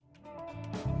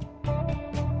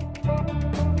Listening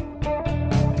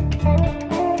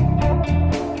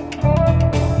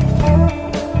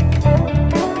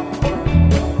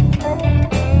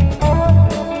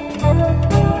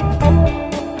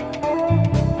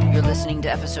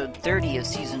to episode 30 of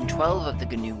season 12 of the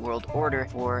GNU World Order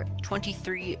for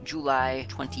 23 July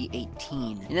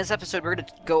 2018. In this episode, we're going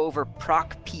to go over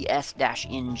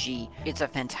procps-ng. It's a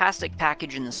fantastic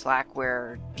package in the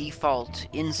Slackware default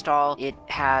install. It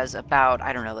has about,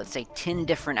 let's say 10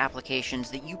 different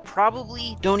applications that you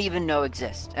probably don't even know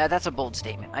exist. That's a bold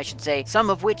statement. I should say some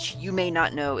of which you may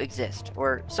not know exist,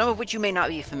 or some of which you may not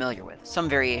be familiar with. Some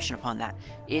variation upon that.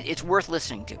 It's worth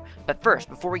listening to. But first,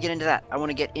 before we get into that, I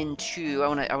want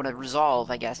to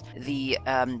resolve, I guess, the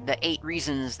 8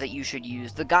 reasons that you should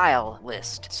use the Guile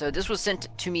list. So this was sent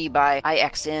to me by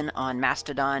IXN on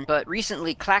Mastodon, but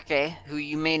recently Claque, who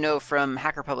you may know from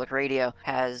Hacker Public Radio,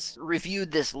 has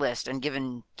reviewed this list and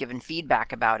given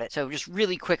feedback about it. So just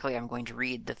really quickly, I'm going to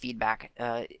read the feedback,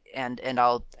 and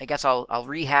I'll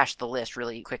rehash the list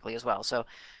really quickly as well. So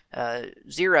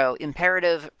 0,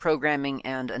 imperative, programming,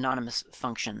 and anonymous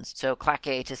functions. So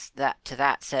Claque to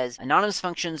that says, anonymous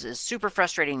functions is super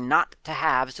frustrating not to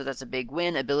have, so that's a big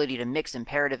win. Ability to mix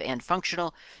imperative and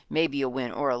functional may be a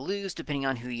win or a lose, depending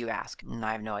on who you ask. And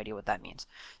I have no idea what that means.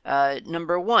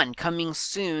 Number 1, coming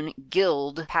soon,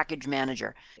 Guild Package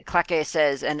Manager. Claque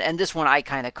says, and this one I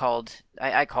kind of called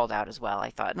out as well. I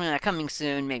thought, coming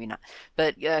soon, maybe not.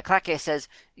 But Claque says,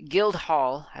 Guild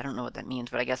Hall, I don't know what that means,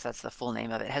 but I guess that's the full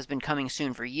name of it, has been coming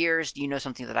soon for years. You know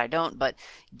something that I don't, but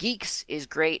Geeks is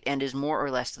great and is more or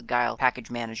less the Guile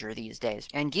package manager these days.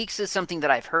 And Geeks is something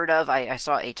that I've heard of. I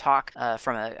saw a talk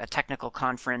from a technical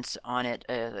conference on it,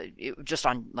 just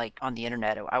on the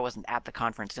internet. I wasn't at the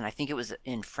conference, and I think it was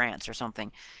in France or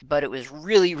something. But it was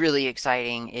really, really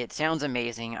exciting. It sounds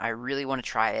amazing. I really want to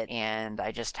try it, and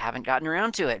I just haven't gotten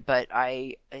around to it. But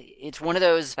it's one of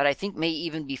those that I think may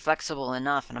even be flexible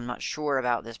enough, and I'm not sure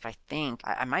about this, but I think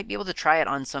I might be able to try it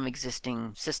on some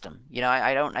existing system.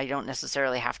 I don't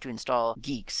necessarily have to install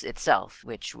Geeks itself,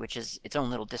 which is its own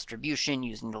little distribution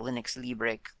using the Linux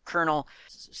Libre kernel.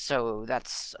 So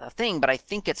that's a thing, but I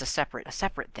think it's a separate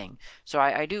thing. So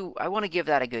I want to give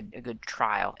that a good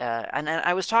trial. And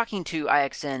I was talking to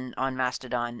IXN on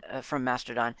Mastodon, from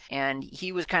Mastodon, and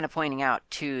he was kind of pointing out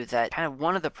too that kind of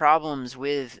one of the problems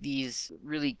with these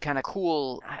really kind of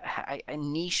cool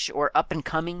niche or up and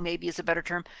coming, maybe is a better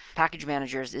term, package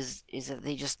managers is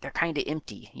that they're kind of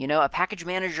empty. A package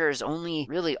manager is only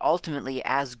really ultimately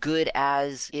as good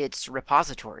as its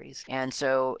repositories, and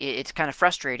so it's kind of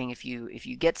frustrating if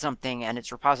you get something and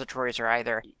its repositories are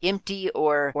either empty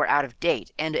or out of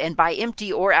date. And by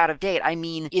empty or out of date, I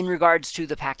mean in regards to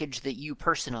the package that you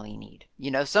personally need.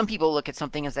 Some people look at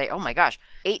something and say, oh my gosh,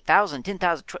 8,000,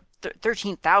 10,000,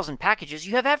 13,000 packages,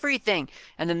 you have everything.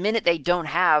 And the minute they don't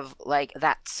have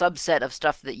that subset of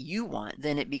stuff that you want,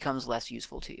 then it becomes less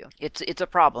useful to you. It's a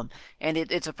problem, and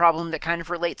it's a problem that kind of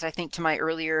relates, I think, to my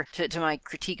earlier to my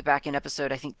critique back in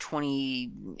episode, I think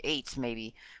 28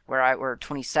 maybe, or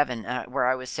 27, where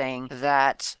I was saying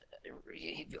that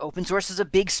open source is a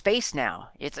big space now.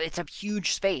 It's a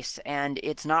huge space, and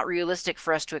it's not realistic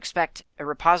for us to expect a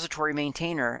repository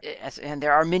maintainer, and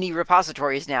there are many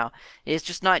repositories now. It's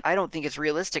just not, I don't think it's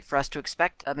realistic for us to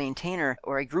expect a maintainer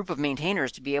or a group of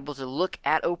maintainers to be able to look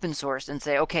at open source and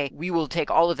say, okay, we will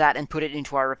take all of that and put it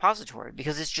into our repository,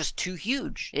 because it's just too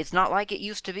huge. It's not like it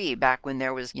used to be back when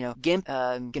there was, GIMP,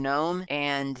 GNOME,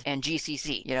 and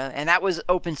GCC, and that was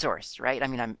open source, right? I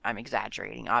mean, I'm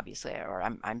exaggerating, obviously, or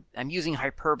I'm using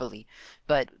hyperbole,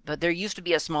 but there used to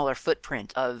be a smaller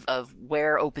footprint of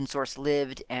where open source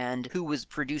lived and who was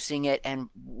producing it and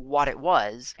what it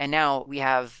was. And now we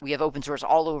have open source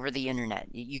all over the internet.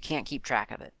 You can't keep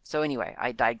track of it. So anyway,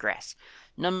 I digress.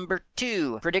 Number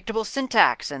 2, predictable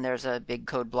syntax, and there's a big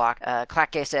code block.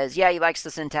 Claque says, yeah, he likes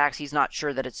the syntax. He's not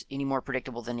sure that it's any more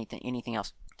predictable than anything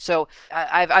else. So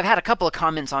I've had a couple of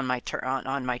comments on my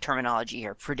terminology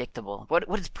here. Predictable. What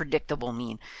does predictable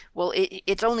mean? Well,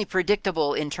 it's only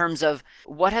predictable in terms of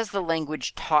what has the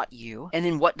language taught you, and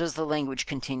then what does the language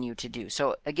continue to do.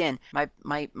 So again,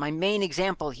 my main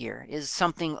example here is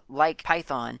something like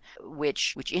Python,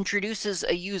 which introduces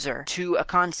a user to a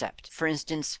concept. For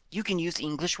instance, you can use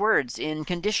English words in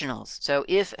conditionals. So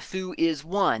if foo is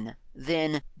 1,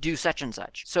 then do such and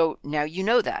such. So now you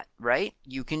know that, right?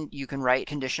 You can write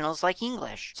conditionals like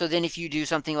English. So then if you do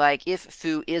something like if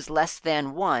foo is less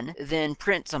than 1, then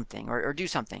print something or do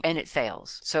something, and it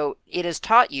fails. So it has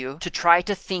taught you to try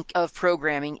to think of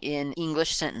programming in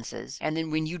English sentences, and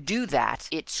then when you do that,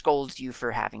 it scolds you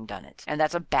for having done it. And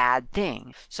that's a bad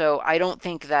thing. So I don't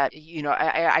think that,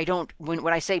 I don't, when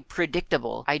I say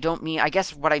predictable, I don't mean, I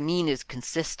guess what I mean is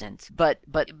consistent, but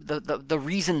the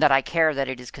reason that I care that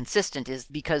it is consistent is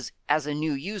because as a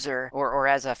new user or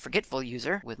as a forgetful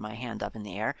user with my hand up in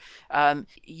the air,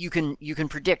 you can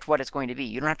predict what it's going to be.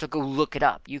 You don't have to go look it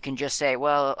up. You can just say,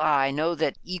 well, I know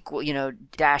that equal,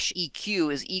 dash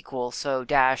EQ is equal, so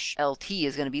dash LT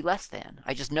is going to be less than.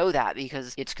 I just know that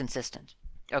because it's consistent.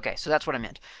 Okay, so that's what I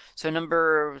meant. So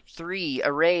number 3,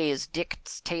 arrays,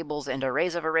 dicts, tables, and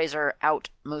arrays of arrays are out.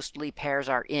 Mostly pairs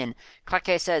are in.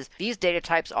 Claque says, these data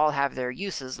types all have their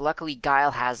uses. Luckily,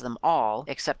 Guile has them all,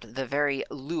 except the very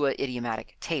Lua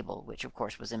idiomatic table, which of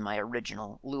course was in my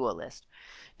original Lua list.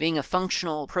 Being a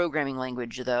functional programming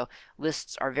language, though,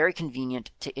 lists are very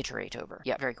convenient to iterate over.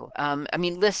 Yeah, very cool. I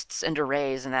mean, lists and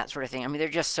arrays and that sort of thing, I mean, they're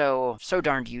just so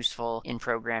darned useful in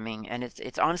programming, and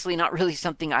it's honestly not really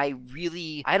something I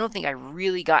don't think I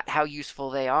really got how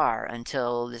useful they are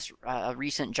until this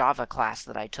recent Java class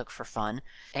that I took for fun.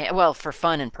 Well, for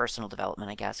fun and personal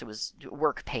development, I guess. It was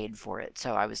work paid for it,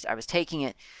 so I was taking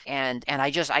it, and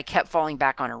I kept falling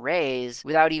back on arrays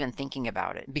without even thinking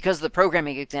about it, because the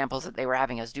programming examples that they were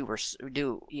having us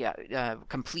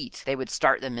complete. They would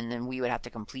start them and then we would have to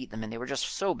complete them, and they were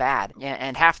just so bad.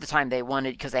 And half the time they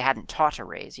wanted, because they hadn't taught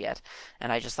arrays yet,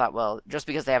 and I just thought, well, just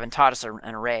because they haven't taught us an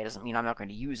array doesn't mean I'm not going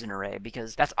to use an array,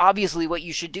 because that's obviously what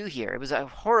you should do here. It was a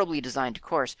horribly designed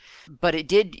course, but it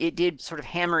did sort of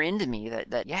hammer into me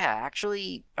that yeah,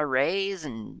 actually arrays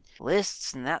and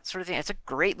lists and that sort of thing, it's a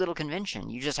great little convention.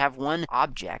 You just have one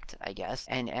object, I guess,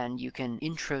 and you can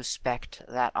introspect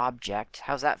that object.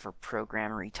 How's that for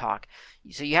programmery talk?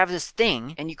 So you have this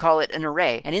thing, and you call it an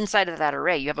array, and inside of that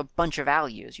array, you have a bunch of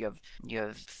values. You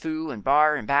have foo and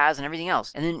bar and baz and everything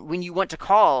else. And then when you want to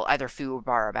call either foo or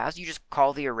bar or baz, you just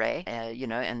call the array,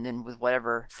 and then with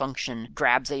whatever function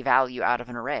grabs a value out of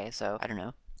an array. So I don't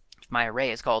know. My array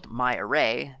is called my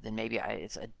array, then maybe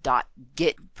it's a dot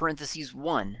get parentheses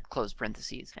 1 close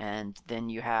parentheses, and then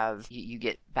you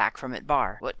get back from it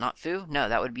bar. What, not foo? No,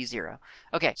 that would be 0.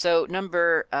 Okay, so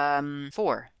number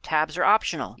 4, tabs are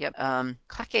optional. Yep.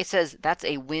 Claque says that's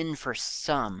a win for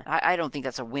some. I don't think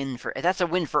that's a win for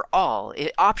all.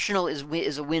 Optional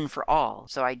is a win for all.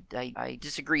 So I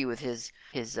disagree with his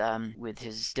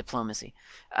diplomacy.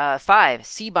 5,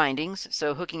 C bindings.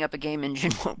 So hooking up a game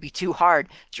engine won't be too hard.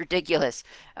 It's ridiculous.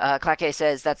 Claque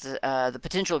says that's the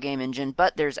potential game engine,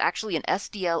 but there's actually an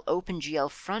SDL OpenGL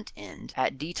front end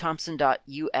at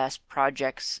dthompson.us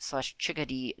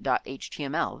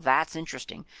projects/chickadee.html. That's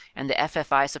interesting. And the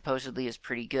FFI supposedly is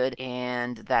pretty good,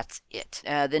 and that's it.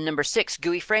 Then number 6,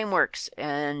 GUI frameworks.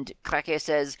 And Claque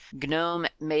says GNOME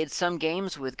made some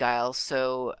games with Guile,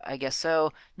 so I guess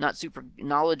so. Not super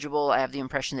knowledgeable. I have the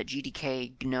impression that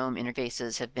GDK GNOME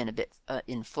interfaces have been a bit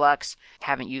in flux.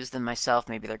 Haven't used them myself.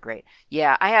 Maybe they're great.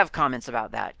 Yeah, I have comments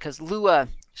about that, because Lua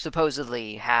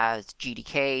supposedly has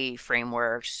GDK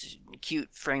frameworks, Qt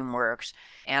frameworks,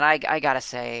 and I gotta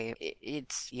say,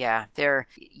 they're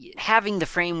having the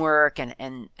framework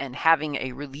and having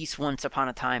a release once upon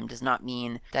a time does not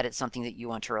mean that it's something that you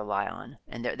want to rely on,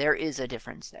 and there is a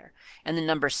difference there. And then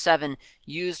number 7,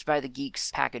 used by the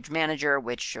Geeks package manager,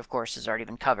 which of course has already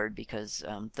been covered, because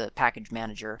the package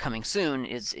manager coming soon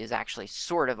is actually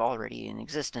sort of already in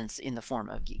existence in the form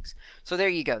of Geeks. So there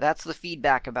you go. That's the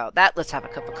feedback about that. Let's have a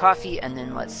cup of coffee, and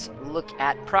then let's look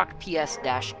at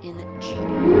procps-ng.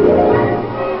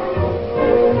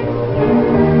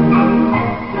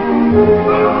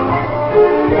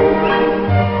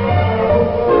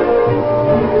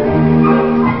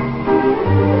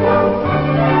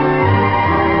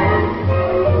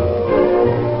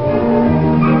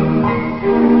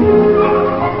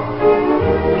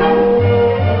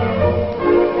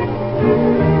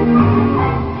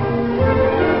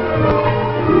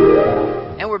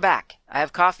 We're back. I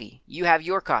have coffee. You have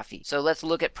your coffee. So let's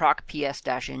look at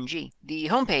procps-ng. The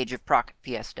homepage of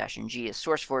procps-ng is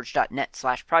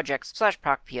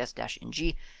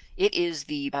sourceforge.net/projects/procps-ng. It is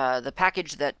the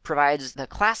package that provides the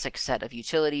classic set of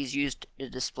utilities used to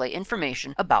display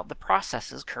information about the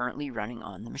processes currently running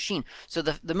on the machine. So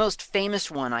the most famous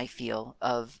one, I feel,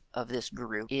 of of this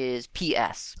group is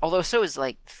PS. Although so is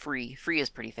like free. Free is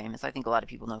pretty famous. I think a lot of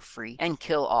people know free. And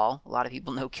kill all. A lot of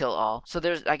people know kill all. So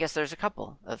I guess there's a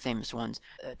couple of famous ones.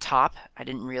 Top, I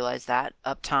didn't realize that.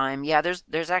 Uptime, yeah,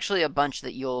 there's actually a bunch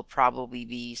that you'll probably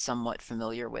be somewhat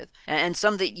familiar with, and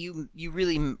some that you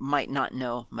really might not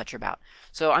know much about.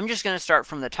 So I'm just going to start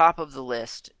from the top of the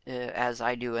list as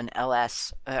I do an a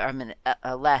less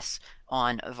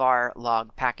on var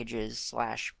log packages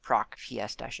 /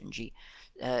 procps-ng.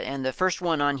 And the first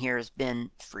one on here has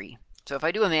been free. So if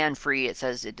I do a man free, it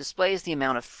says it displays the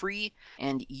amount of free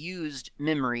and used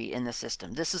memory in the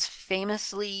system. This is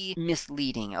famously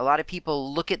misleading. A lot of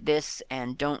people look at this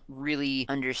and don't really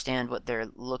understand what they're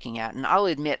looking at. And I'll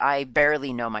admit, I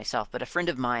barely know myself, but a friend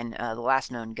of mine, the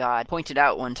last known god, pointed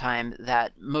out one time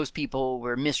that most people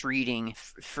were misreading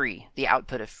free, the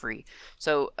output of free.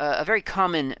 So a very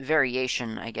common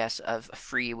variation, I guess, of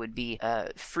free would be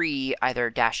free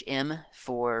either -m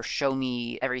for show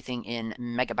me everything in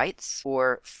megabytes,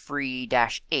 or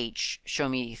free-h, show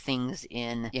me things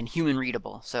in human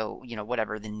readable, so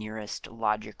whatever the nearest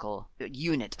logical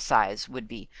unit size would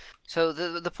be. So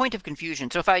the point of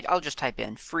confusion, so if I'll just type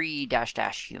in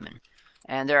free-human,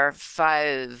 and there are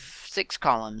 6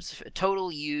 columns.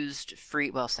 Total used, free,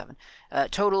 well, 7.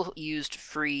 Total used,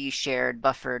 free, shared,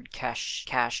 buffered,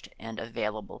 cached, and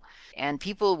available. And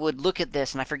people would look at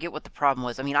this, and I forget what the problem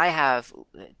was. I mean, I have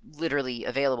literally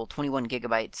available 21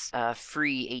 gigabytes,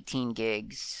 free 18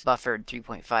 gigs, buffered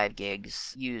 3.5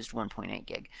 gigs, used 1.8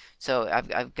 gig. So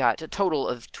I've got a total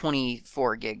of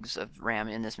 24 gigs of RAM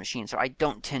in this machine. So I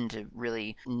don't tend to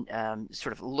really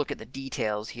sort of look at the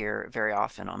details here very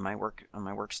often on my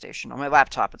workstation. On my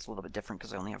laptop, it's a little bit different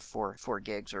because I only have 4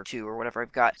 gigs or 2 or whatever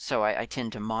I've got. So I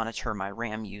tend to monitor my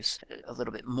RAM use a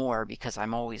little bit more because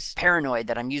I'm always paranoid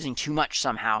that I'm using too much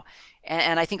somehow.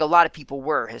 And I think a lot of people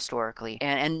were historically,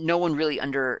 and no one really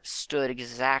understood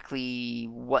exactly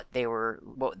what they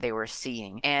were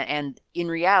seeing. And in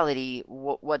reality,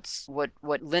 what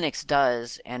Linux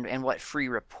does and what free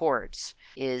reports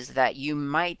is that you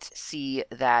might see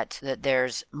that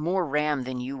there's more RAM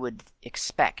than you would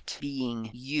expect being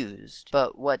used.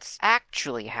 But what's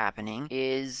actually happening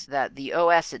is that the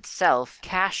OS itself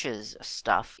caches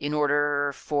stuff in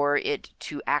order for it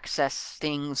to access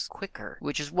things quicker,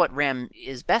 which is what RAM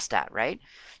is best at, right?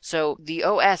 So the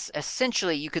OS,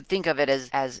 essentially, you could think of it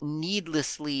as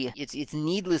needlessly, it's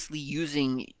needlessly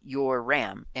using your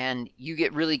RAM, and you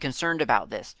get really concerned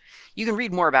about this. You can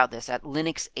read more about this at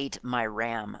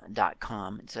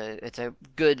linux8myram.com. It's a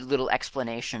good little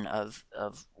explanation of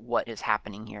what is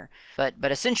happening here. But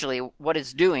essentially, what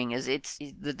it's doing is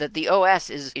the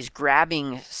OS is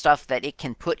grabbing stuff that it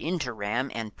can put into RAM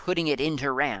and putting it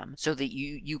into RAM so that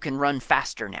you can run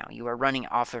faster now. You are running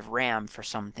off of RAM for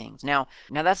some things. Now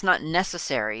that's not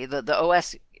necessary. The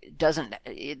OS doesn't,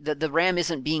 the RAM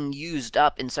isn't being used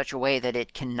up in such a way that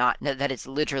that it's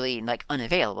literally like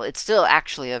unavailable. It's still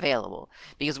actually available,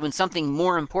 because when something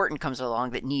more important comes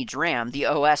along that needs RAM, the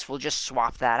OS will just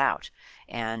swap that out.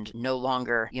 And no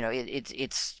longer,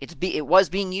 it was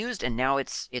being used, and now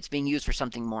it's being used for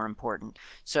something more important.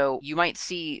 So you might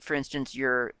see, for instance,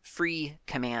 your free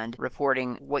command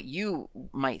reporting what you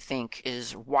might think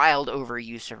is wild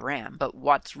overuse of RAM. But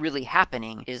what's really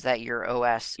happening is that your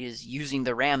OS is using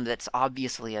the RAM that's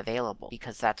obviously available,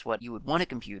 because that's what you would want a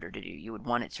computer to do. You would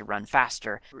want it to run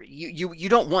faster. You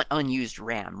don't want unused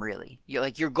RAM, really.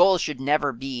 Your goal should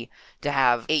never be to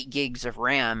have 8 gigs of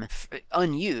RAM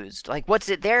unused. Like, what's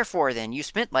it there for then? You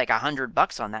spent like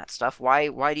 $100 on that stuff.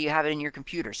 Why do you have it in your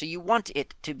computer? So you want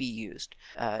it to be used.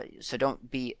 So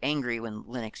don't be angry when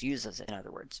Linux uses it, in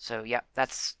other words. So yeah,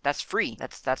 that's free.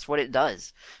 That's what it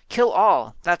does. Kill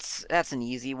all. That's an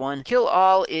easy one. Kill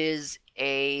all is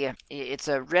it's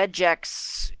a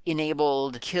regex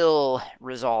enabled kill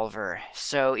resolver.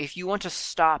 So if you want to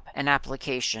stop an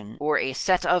application or a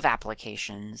set of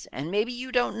applications, and maybe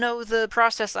you don't know the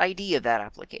process ID of that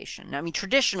application. I mean,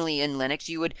 traditionally in Linux,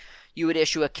 you would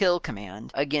issue a kill command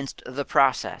against the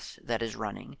process that is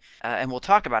running. And we'll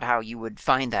talk about how you would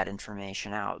find that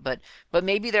information out. But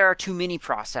maybe there are too many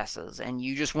processes and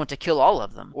you just want to kill all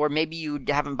of them. Or maybe you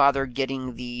haven't bothered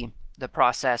getting the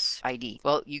process ID.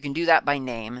 Well, you can do that by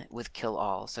name with kill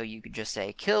all. So you could just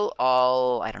say kill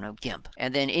all, I don't know, GIMP.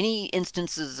 And then any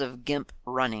instances of GIMP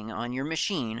running on your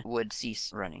machine would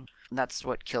cease running. That's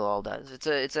what kill all does.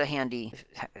 It's a handy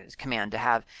command to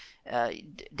have.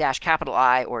 Dash capital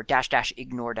I or dash dash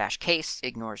ignore dash case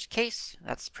ignores case.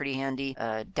 That's pretty handy.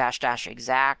 Dash dash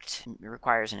exact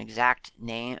requires an exact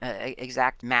name,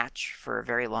 exact match for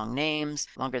very long names,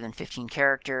 longer than 15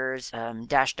 characters.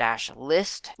 Dash dash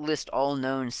list all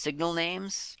known signal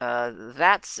names.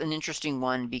 That's an interesting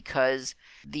one because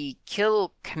the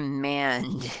kill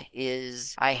command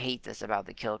is, I hate this about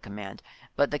the kill command,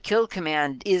 but the kill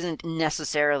command isn't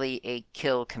necessarily a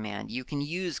kill command. You can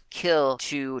use kill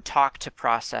to talk to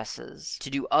processes, to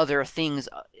do other things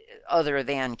other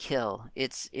than kill.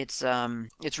 It's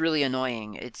really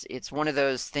annoying. It's one of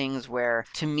those things where,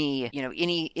 to me,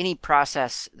 any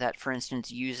process that, for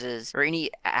instance, uses, or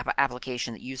any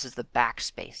application that uses the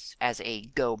backspace as a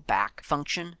go back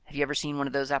function. Have you ever seen one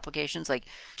of those applications? Like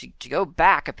to go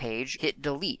back a page, hit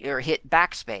delete or hit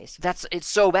backspace. It's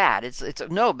so bad. It's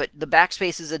no, but the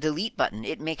backspace is a delete button.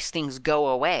 It makes things go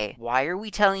away. Why are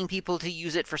we telling people to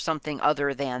use it for something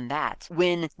other than that?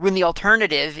 When the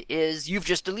alternative is you've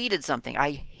just deleted something.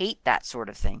 I hate that sort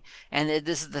of thing. And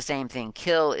this is the same thing.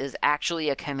 Kill is actually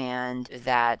a command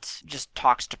that just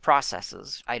talks to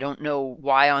processes. I don't know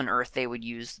why on earth they would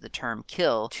use the term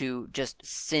kill to just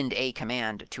send a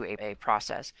command to a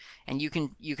process. And you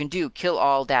can do kill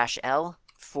all -L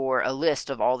for a list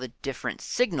of all the different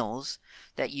signals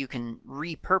that you can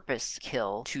repurpose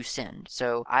kill to send.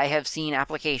 So I have seen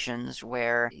applications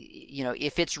where,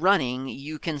 if it's running,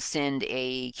 you can send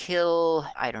a kill,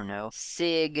 I don't know,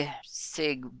 sig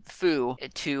foo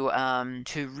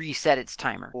to reset its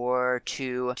timer, or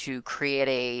to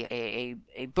create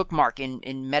a bookmark in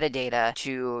metadata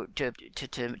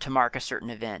to mark a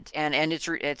certain event. And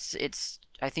it's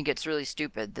I think it's really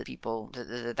stupid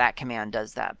that that command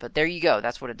does that. But there you go.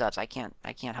 That's what it does. I can't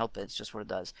help it. It's just what it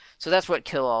does. So that's what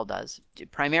kill all does.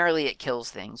 Primarily it kills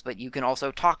things, but you can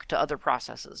also talk to other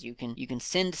processes. You can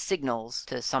send signals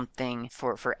to something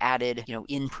for added,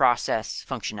 in process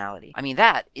functionality. I mean,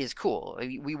 that is cool.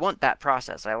 We want that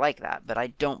process. I like that, but I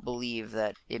don't believe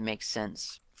that it makes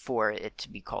sense for it to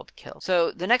be called kill.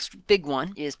 So the next big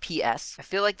one is PS. I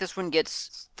feel like this one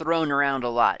gets thrown around a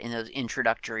lot in those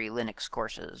introductory Linux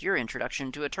courses. Your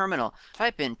introduction to a terminal.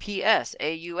 Type in PS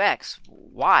AUX.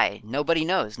 Why? Nobody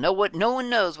knows. No one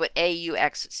knows what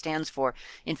AUX stands for.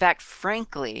 In fact,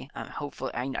 frankly,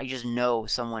 hopefully I just know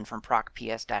someone from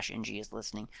procps-ng is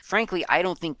listening. Frankly, I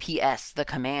don't think PS, the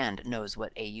command, knows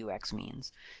what AUX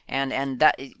means. And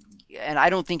I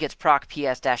don't think it's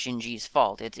procps-ng's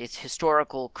fault. It's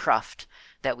historical cruft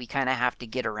that we kind of have to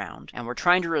get around. And we're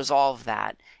trying to resolve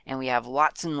that, and we have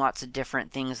lots and lots of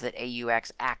different things that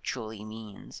AUX actually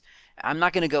means. I'm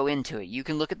not going to go into it. You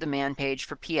can look at the man page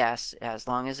for PS. As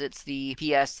long as it's the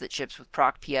PS that ships with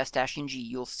procps-ng,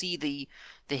 you'll see the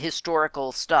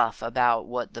historical stuff about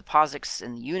what the POSIX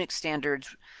and the Unix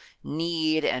standards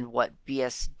need, and what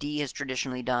BSD has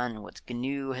traditionally done, and what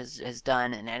GNU has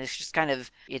done, and it's just kind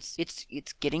of,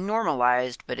 it's getting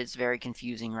normalized, but it's very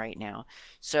confusing right now.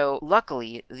 So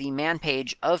luckily, the man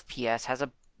page of PS has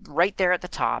right there at the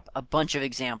top, a bunch of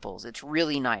examples. It's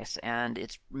really nice, and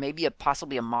it's maybe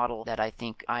possibly a model that I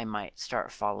think I might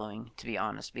start following, to be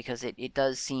honest, because it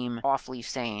does seem awfully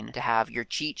sane to have your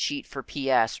cheat sheet for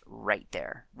PS right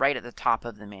there, right at the top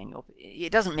of the manual.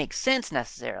 It doesn't make sense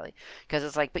necessarily, because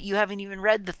it's like, but you haven't even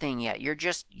read the thing yet. You're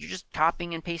just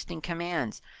copying and pasting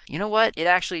commands. You know what?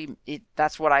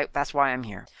 That's why I'm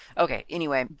here. Okay,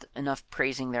 anyway, enough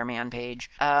praising their man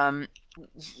page. I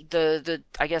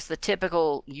guess the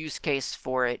typical use case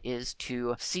for it is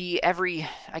to see I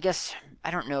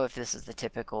don't know if this is the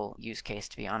typical use case,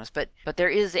 to be honest, but there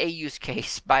is a use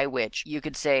case by which you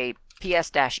could say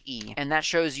PS-E, and that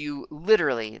shows you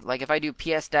literally, like if I do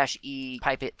PS-E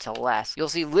pipe it to less, you'll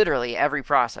see literally every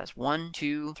process. 1,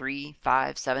 2, 3,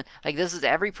 5, 7. Like, this is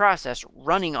every process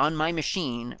running on my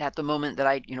machine at the moment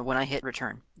that when I hit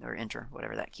return or enter,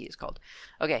 whatever that key is called.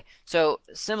 Okay, so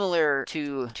similar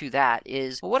to that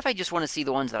is, well, what if I just want to see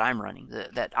the ones that I'm running,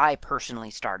 that I personally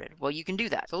started? Well, you can do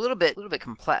that. It's a little bit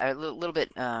complex, a little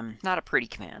bit not a pretty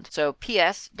command. So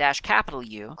PS-U,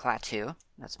 cla2,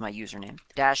 that's my username,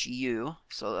 -u,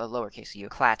 so a lowercase u,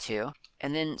 cla2,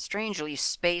 and then strangely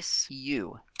space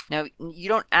u. Now, you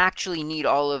don't actually need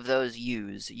all of those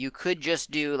u's. You could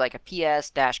just do like a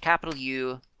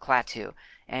PS-U, cla2,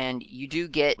 and you do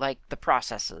get like the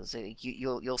processes.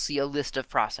 You'll see a list of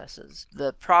processes.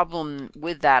 The problem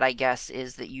with that, I guess,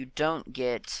 is that you don't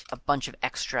get a bunch of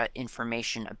extra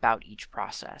information about each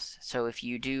process. So if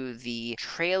you do the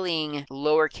trailing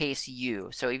lowercase u,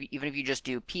 so even if you just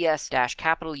do ps dash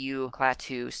capital U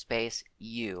cla2 space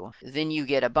u, then you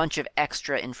get a bunch of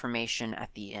extra information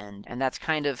at the end. And that's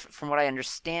kind of, from what I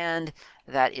understand,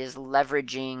 that is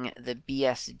leveraging the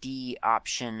BSD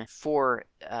option for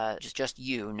just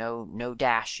U, no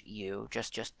dash U,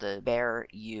 just the bare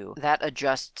U. That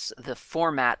adjusts the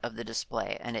format of the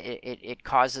display, and it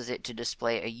causes it to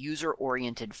display a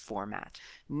user-oriented format,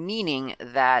 meaning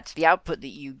that the output that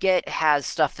you get has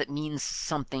stuff that means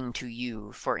something to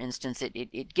you. For instance,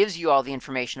 it gives you all the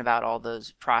information about all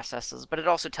those processes, but it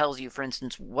also tells you, for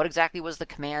instance, what exactly was the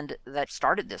command that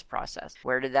started this process?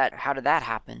 How did that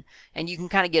happen? And you can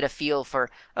kind of get a feel for,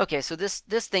 okay, so this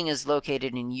thing is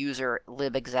located in user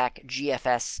libexec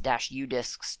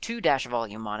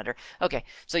gfs-udisks2-volume monitor. Okay,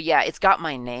 so yeah, it's got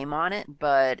my name on it,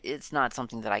 but it's not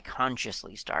something that I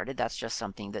consciously started. That's just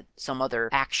something that some other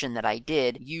action that I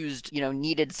did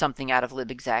needed something out of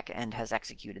libexec and has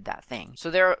executed that thing.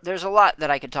 So there's a lot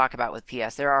that I could talk about with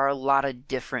PS. There are a lot of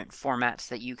different formats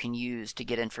that you can use to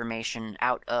get information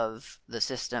out of the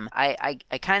system. I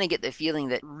kind of get the feeling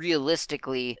that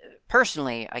realistically,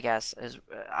 personally, I guess,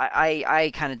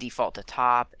 I kind of default to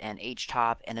top and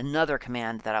htop and another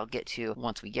command that I'll get to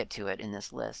once we get to it in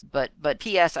this list. But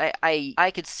PS,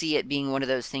 I could see it being one of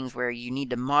those things where you need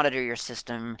to monitor your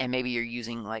system, and maybe you're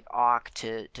using like awk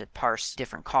to parse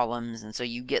different columns, and so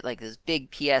you get like this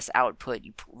big PS output,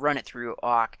 you run it through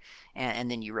awk,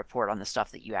 and then you report on the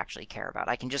stuff that you actually care about.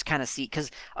 I can just kind of see, because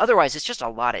otherwise it's just a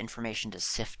lot of information to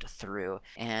sift through,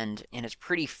 and it's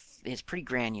pretty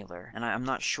granular, and I'm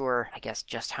not sure, I guess,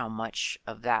 just how much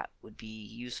of that would be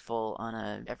useful on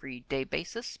a everyday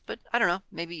basis, but I don't know,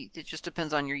 maybe it just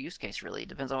depends on your use case, really. It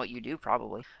depends on what you do,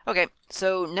 probably. Okay,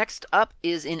 so next up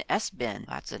is in sbin.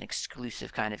 That's an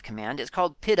exclusive kind of command. It's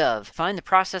called pidof. Find the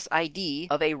process ID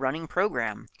of a running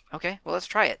program. Okay, well, let's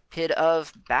try it. PID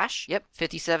of bash. Yep,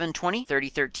 5720,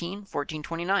 3013,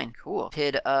 1429. Cool.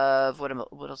 PID of,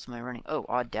 what else am I running? Oh,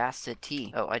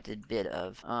 Audacity. Oh, I did bid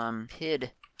of.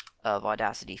 PID of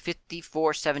Audacity,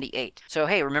 5478. So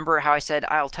hey, remember how I said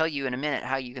I'll tell you in a minute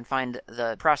how you can find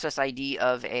the process ID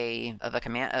of a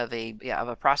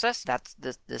process? That's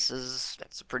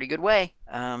a pretty good way.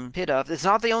 PID of, it's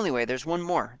not the only way. There's one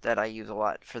more that I use a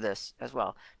lot for this as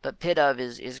well. But PID of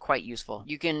is quite useful.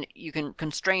 You can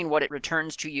constrain what it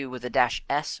returns to you with a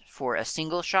 -s for a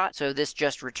single shot. So this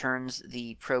just returns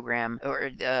the program, or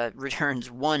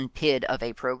returns one PID of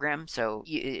a program. So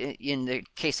in the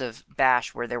case of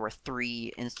bash, where there were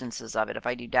 3 instances of it, if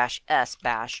I do -s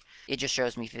bash, it just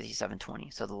shows me 5720,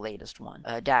 so the latest one.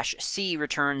 -c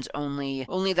returns only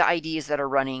the IDs that are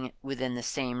running within the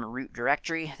same root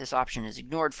directory. This option is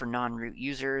ignored for non-root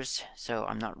users, so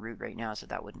I'm not root right now, so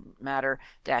that wouldn't matter.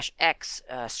 -x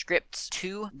scripts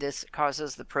 2. This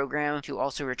causes the program to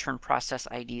also return process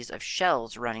IDs of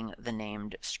shells running the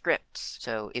named scripts.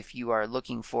 So if you are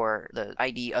looking for the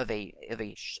ID of a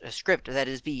script that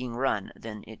is being run,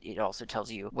 then it also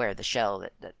tells you where the shell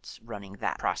that's running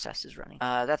that process is running.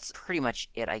 That's pretty much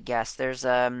it, I guess. There's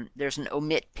an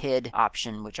omit PID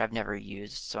option, which I've never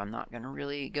used, so I'm not going to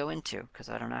really go into because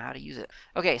I don't know how to use it.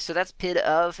 Okay, so that's PID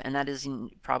of, and that is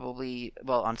probably,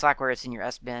 well, on Slackware it's in your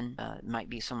sbin. It might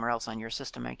be somewhere else on your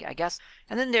system, I guess.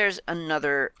 And then there's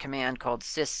another command called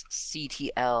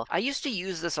sysctl. I used to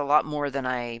use this a lot more than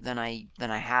I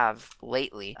have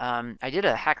lately. I did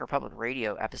a Hacker Public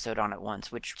Radio episode on it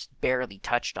once, which barely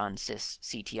touched on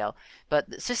sysctl. But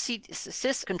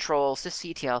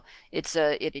sysctl, it's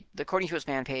according to its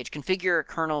man page, configure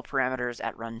kernel parameters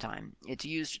at runtime. It's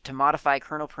used to modify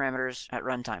kernel parameters at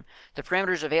runtime. The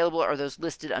parameters available are those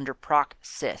listed under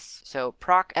proc-sys. So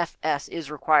procfs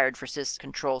is required for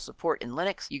syscontrol support in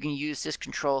Linux. You can use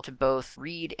syscontrol to both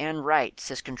read and write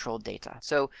syscontrol data.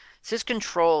 So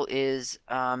syscontrol is,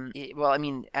 well, I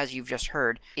mean, as you've just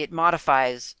heard, it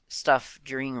modifies stuff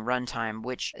during runtime,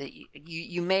 which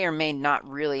you may or may not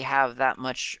really have that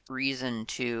much reason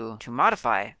to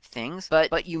modify things,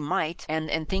 but you might,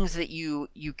 and things that you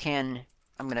can.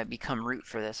 I'm going to become root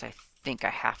for this, I think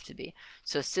I have to be.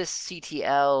 So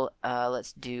sysctl,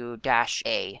 let's do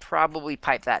 -a. Probably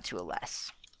pipe that to a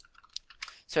less.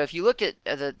 So if you look at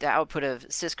the output of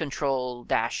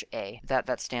syscontrol-a,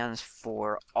 that stands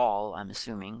for all, I'm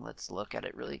assuming. Let's look at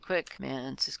it really quick.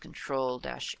 Command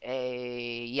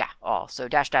syscontrol-a, yeah, all. So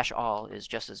 --all is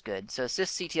just as good. So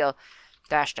sysctl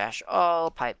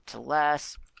 -all, pipe to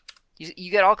less.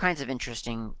 You get all kinds of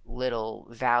interesting little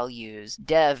values.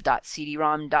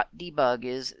 dev.cdrom.debug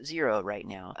is 0 right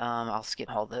now. I'll skip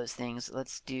all those things.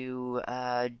 Let's do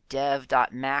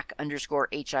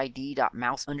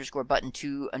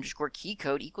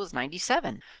dev.mac_hid.mouse_button2_keycode equals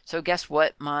 97. So guess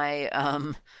what my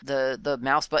the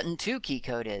mouse button 2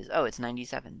 keycode is? Oh, it's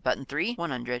 97. Button 3,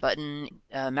 100. Button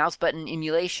mouse button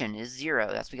emulation is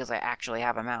 0. That's because I actually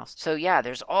have a mouse. So yeah,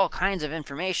 there's all kinds of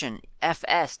information.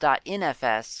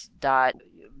 fs.nfs.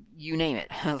 You name it.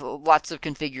 Lots of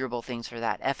configurable things for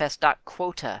that.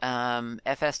 fs.quota,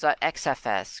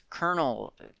 fs.xfs,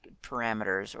 kernel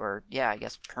parameters, or yeah, I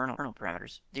guess kernel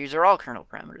parameters. These are all kernel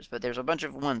parameters, but there's a bunch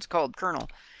of ones called kernel.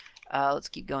 Let's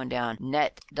keep going down.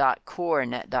 net.core,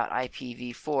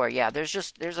 net.ipv4. Yeah,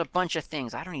 there's a bunch of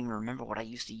things. I don't even remember what I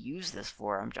used to use this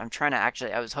for. I'm trying to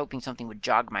actually, I was hoping something would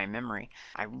jog my memory.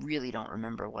 I really don't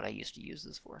remember what I used to use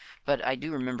this for. But I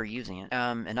do remember using it.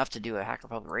 Enough to do a Hacker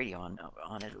Public Radio on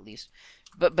it at least.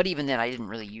 But even then I didn't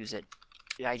really use it.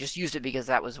 I just used it because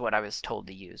that was what I was told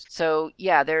to use. So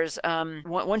yeah, there's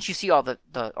once you see all the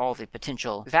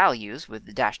potential values with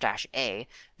the --a,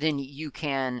 then you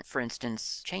can, for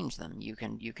instance, change them. You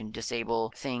can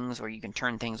disable things, or you can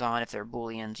turn things on if they're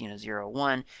booleans, 0,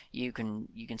 1. You can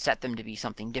set them to be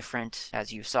something different,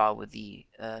 as you saw with the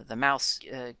mouse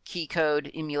key code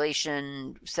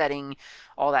emulation setting,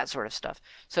 all that sort of stuff.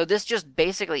 So this just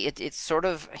basically, it's sort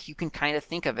of, you can kind of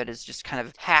think of it as just kind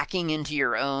of hacking into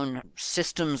your own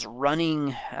systems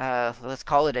running, let's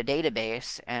call it a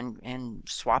database, and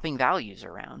swapping values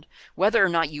around. Whether or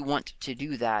not you want to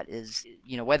do that is,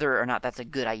 whether or not that's a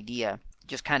good idea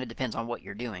just kind of depends on what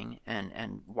you're doing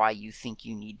and why you think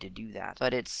you need to do that.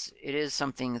 But it is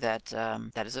something that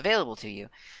that is available to you.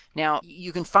 Now,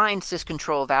 you can find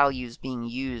syscontrol values being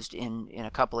used in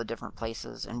a couple of different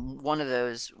places, and one of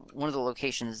the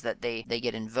locations that they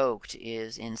get invoked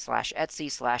is in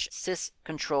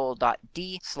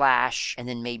 /etc/syscontrol.d/ and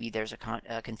then maybe there's a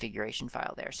configuration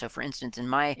file there. So for instance, in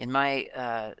my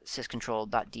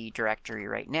syscontrol.d directory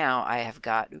right now, I've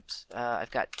got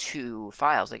 2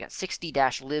 files. I got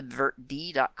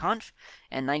 60-libvirtd.conf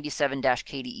and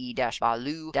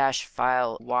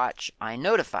 97-kde-balu-file watch I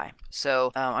notify.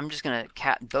 So I'm just going to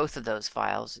cat both of those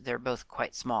files. They're both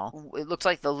quite small. It looks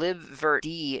like the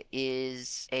libvirtd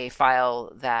is a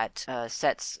file that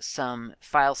sets some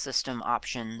file system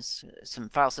options, some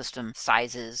file system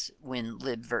sizes when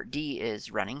libvirtd is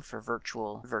running for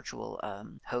virtual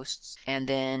hosts. And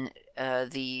then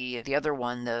the other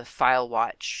one, the file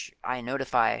watch I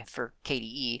notify for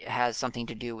KDE, has something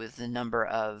to do with the number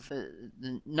of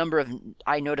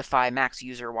I notify max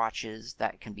user watches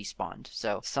that can be spawned.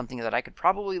 So something that I could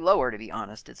probably lower, to be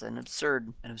honest. It's an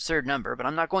absurd number, but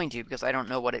I'm not going to because I don't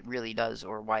know what it really does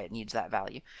or why it needs that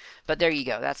value. But there you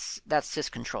go. That's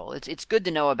syscontrol. It's good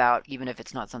to know about, even if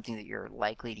it's not something that you're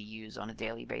likely to use on a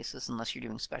daily basis unless you're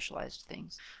doing specialized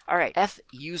things. All right,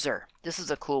 fuser. This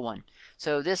is a cool one.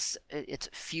 So it's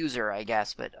fuser, I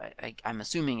guess, but I'm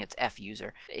assuming it's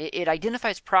fuser. It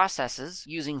identifies processes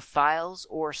using files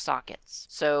or sockets.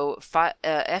 So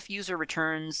fuser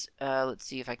returns, let's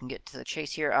see if I can get to the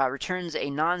chase here, returns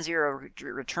a non-zero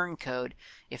return code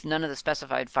if none of the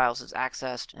specified files is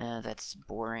accessed. That's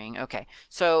boring. Okay,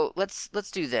 so let's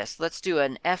do this. Let's do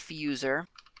an fuser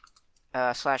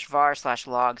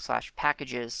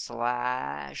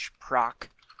 /var/log/packages/proc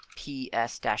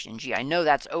ps-ng. I know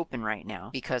that's open right now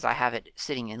because I have it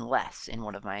sitting in less in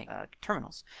one of my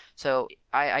terminals. So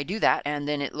I do that, and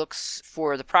then it looks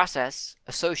for the process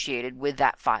associated with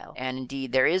that file. And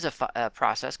indeed, there is a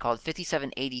process called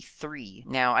 5783.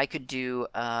 Now, I could do,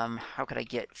 how could I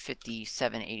get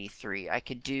 5783? I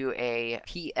could do a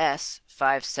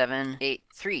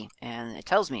ps5783, and it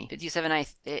tells me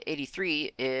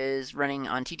 5783 is running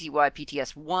on TTY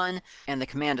PTS1, and the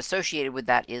command associated with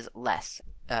that is less.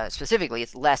 Specifically,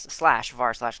 it's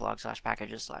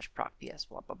less/var/log/packages/proc/ps,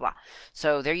 blah blah blah.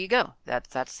 So there you go.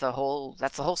 That's the whole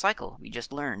cycle we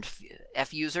just learned.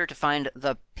 Fuser to find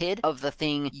the PID of the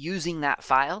thing using that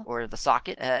file or the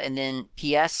socket, and then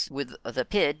PS with the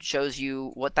PID shows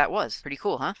you what that was. Pretty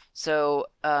cool, huh? So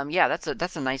yeah, that's a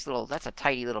nice little, that's a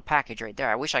tidy little package right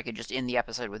there. I wish I could just end the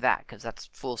episode with that because that's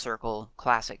full circle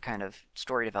classic kind of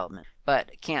story development, but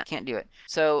can't do it.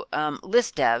 So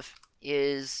listdev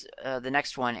is the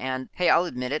next one, and hey, I'll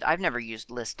admit it, I've never used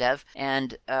listdev,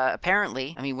 and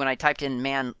apparently, I mean, when I typed in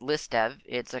man listdev,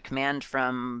 it's a command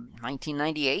from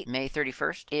 1998, May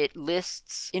 31st. It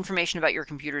lists information about your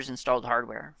computer's installed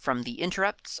hardware from the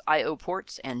interrupts, I/O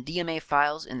ports, and DMA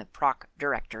files in the proc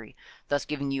directory, thus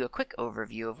giving you a quick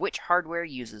overview of which hardware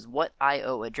uses what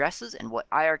I/O addresses and what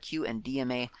IRQ and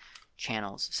DMA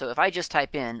channels. So if I just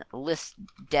type in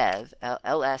listdev,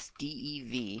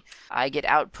 LSDEV, I get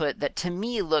output that to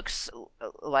me looks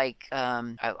like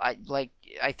I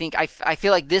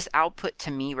feel like this output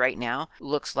to me right now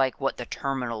looks like what the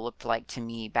terminal looked like to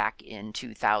me back in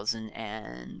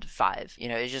 2005.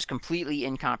 It's just completely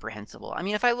incomprehensible. I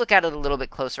mean, if I look at it a little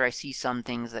bit closer, I see some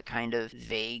things that kind of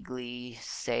vaguely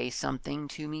say something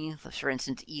to me. For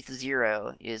instance,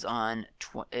 ETH0 is on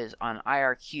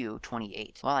IRQ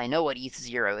 28. Well, I know what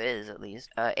ETH0 is, at least.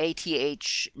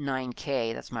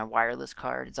 ATH9K, that's my wireless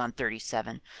card, it's on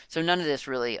 37. So none of this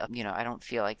really, I don't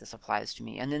feel like this applies to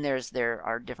me. And then there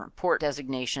are different port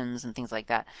designations and things like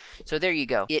that. So there you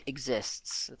go. It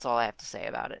exists. That's all I have to say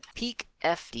about it. Peak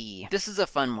FD. This is a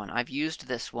fun one. I've used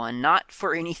this one not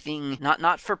for anything,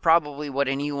 not for probably what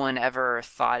anyone ever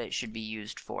thought it should be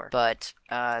used for. But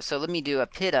so let me do a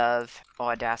PID of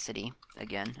Audacity.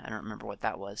 Again, I don't remember what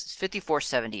that was. It's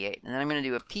 5478. And then I'm going to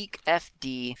do a peak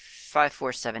FD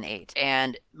 5478.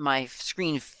 And my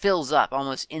screen fills up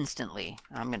almost instantly.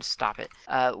 I'm going to stop it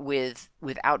with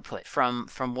output from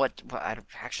what, well, I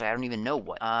don't even know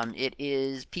what. It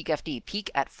is peak FD,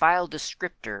 peak at file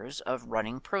descriptors of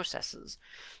running processes.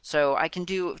 So I can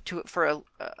do for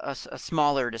a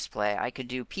smaller display, I could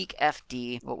do peak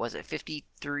FD, what was it,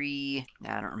 53,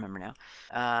 I don't remember now.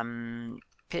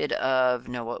 PID of,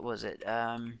 no, what was it?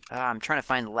 I'm trying to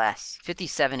find less.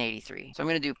 5783. So I'm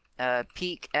going to do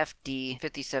peak FD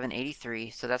 5783.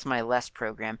 So that's my less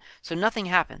program. So nothing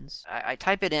happens. I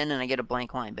type it in and I get a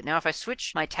blank line. But now if I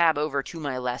switch my tab over to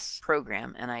my less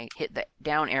program and I hit the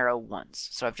down arrow once,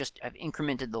 so I've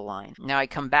incremented the line. Now I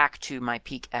come back to my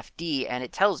peak FD and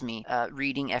it tells me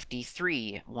reading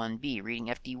FD3 1B, reading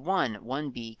FD1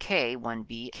 1B, K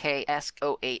 1B, K ESC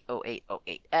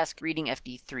 080808 ESC, reading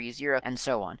FD3 0, and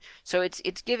so on. So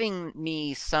it's giving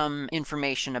me some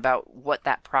information about what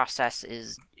that process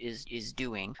is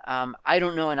doing. I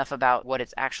don't know enough about what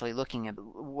it's actually looking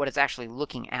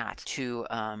at to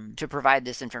provide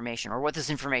this information, or what this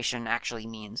information actually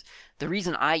means. The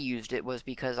reason I used it was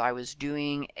because I was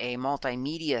doing a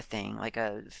multimedia thing, like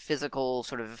a physical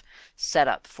sort of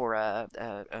setup for a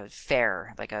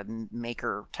fair, like a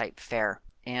maker type fair.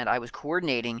 And I was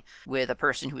coordinating with a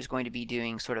person who was going to be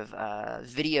doing sort of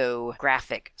video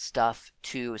graphic stuff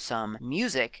to some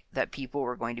music that people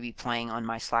were going to be playing on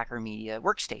my Slacker Media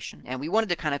workstation. And we wanted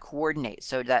to kind of coordinate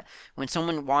so that when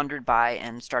someone wandered by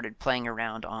and started playing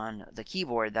around on the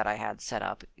keyboard that I had set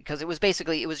up, because it was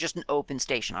just an open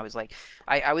station. I was like,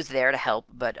 I was there to help,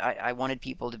 but I wanted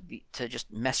people to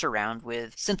just mess around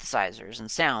with synthesizers and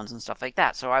sounds and stuff like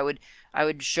that. So I would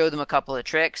show them a couple of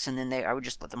tricks, and then I would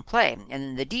just let them play. And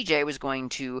then the DJ was going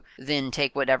to then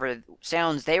take whatever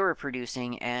sounds they were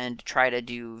producing and try to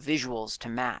do visuals to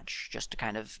match, just to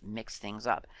kind of mix things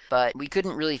up. But we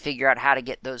couldn't really figure out how to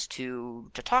get those two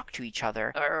to talk to each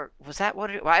other. Or was that what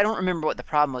it? Well, I don't remember what the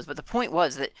problem was, but the point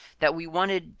was that we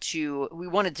wanted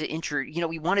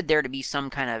there to be some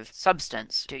kind of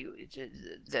substance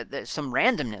some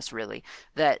randomness, really,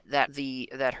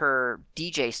 that her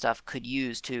DJ stuff could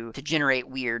use to generate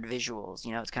weird visuals.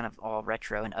 It's kind of all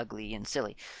retro and ugly and silly.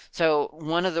 So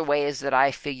one of the ways that I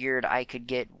figured I could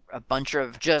get a bunch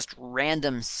of just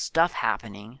random stuff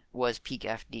happening was peak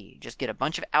FD. Just get a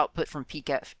bunch of output from peak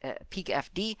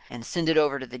FD and send it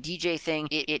over to the DJ thing.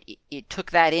 It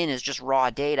took that in as just raw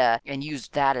data and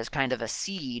used that as kind of a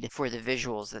seed for the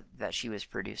visuals that she was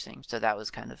producing. So that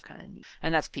was kind of neat.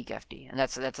 And that's peak FD, and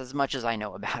that's as much as I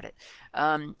know about it.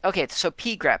 Okay, so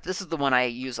pgrep. This is the one I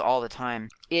use all the time.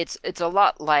 It's a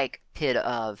lot like PID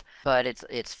of, but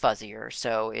it's fuzzier.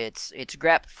 So it's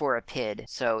grep for a PID.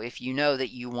 So if you know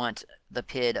that you want the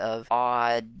PID of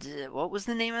odd, what was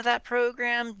the name of that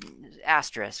program?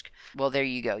 Asterisk. Well, there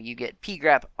you go. You get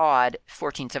pgrep odd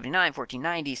 1479,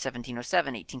 1490,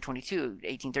 1707, 1822,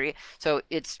 1838. So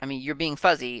you're being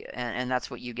fuzzy, and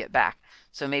that's what you get back.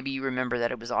 So maybe you remember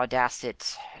that it was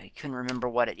Audacity. I couldn't remember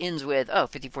what it ends with. Oh,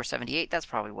 5478. That's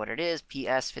probably what it is.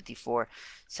 PS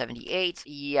 5478.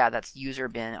 Yeah, that's user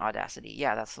bin Audacity.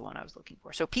 Yeah, that's the one I was looking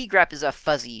for. So pgrep is a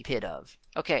fuzzy PID of.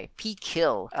 Okay,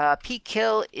 pkill.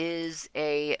 Pkill is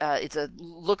it's a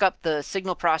look up the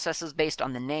signal processes based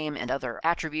on the name and other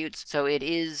attributes. So it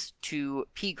is to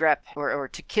pgrep or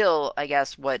to kill, I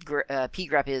guess, what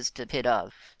pgrep is to PID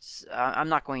of. I'm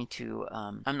not going to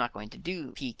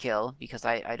do pkill because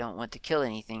I don't want to kill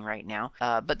anything right now.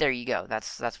 But there you go.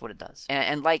 That's what it does.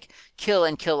 And like kill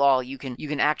and kill all, you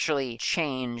can actually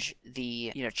change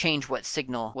change what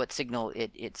signal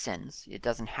it sends. It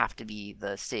doesn't have to be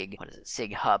the sig. What is it?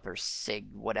 Sig hub or sig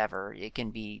whatever. It can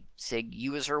be sig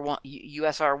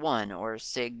USR1 or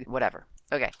sig whatever.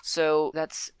 Okay, so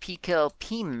that's pkill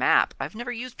pmap. I've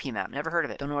never used pmap, never heard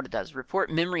of it. Don't know what it does. Report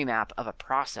memory map of a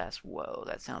process. Whoa,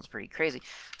 that sounds pretty crazy.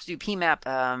 Let's do pmap.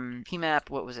 Pmap.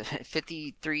 What was it?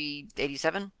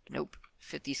 5387? Nope.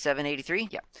 5783.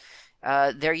 Yeah.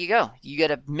 There you go. You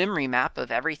get a memory map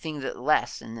of everything that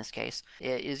less, in this case,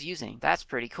 is using. That's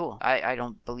pretty cool. I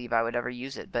don't believe I would ever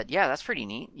use it, but yeah, that's pretty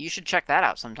neat. You should check that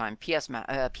out sometime.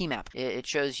 PMap. It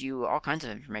shows you all kinds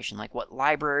of information, like what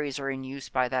libraries are in use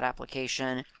by that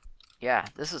application. Yeah,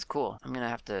 this is cool. I'm going to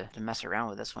have to mess around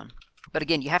with this one. But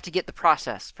again, you have to get the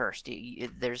process first.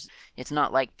 It's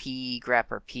not like pgrep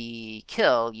or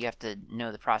pkill. You have to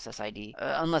know the process ID,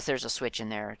 unless there's a switch in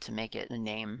there to make it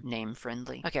name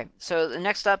friendly. Okay, so the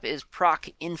next up is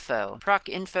procinfo.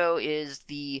 Procinfo is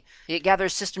it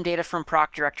gathers system data from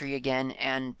proc directory again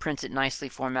and prints it nicely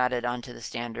formatted onto the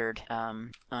standard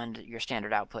onto your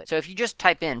standard output. So if you just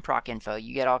type in procinfo,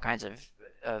 you get all kinds of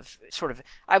sort of,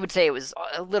 I would say it was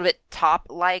a little bit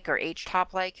top-like or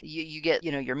htop-like. You get,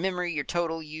 your memory, your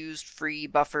total used, free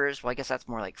buffers. Well, I guess that's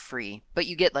more like free. But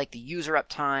you get like the user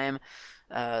uptime,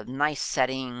 nice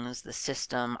settings, the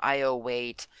system, IO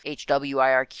wait, HW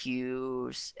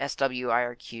SW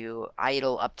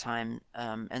idle uptime,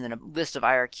 and then a list of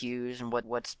IRQs and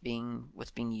what's being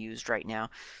used right now.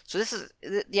 So this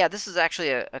is actually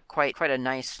a quite a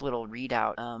nice little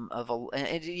readout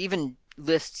it even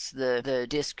lists the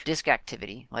disk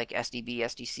activity, like SDB,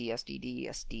 SDC, SDD,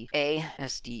 SDA,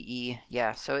 SDE.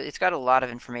 Yeah, so it's got a lot of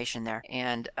information there,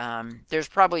 and there's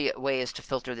probably ways to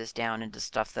filter this down into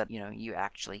stuff that you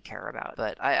actually care about.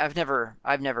 But I've never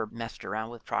messed around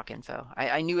with procinfo.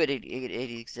 I knew it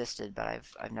existed, but I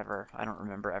don't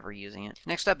remember ever using it.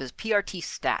 Next up is PRT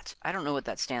stat. I don't know what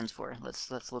that stands for.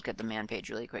 Let's look at the man page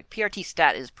really quick. PRT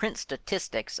stat is print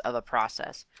statistics of a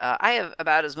process. I have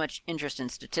about as much interest in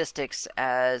statistics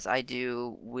as I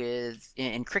do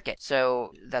in Cricket,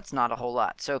 so that's not a whole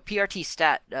lot. So PRT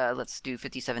stat, let's do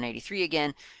 5783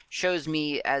 again, shows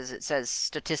me, as it says,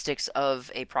 statistics of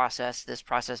a process, this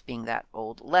process being that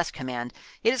old less command.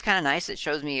 It is kind of nice. It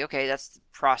shows me, okay, that's the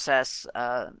process,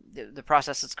 the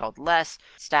process is called less,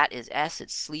 stat is S,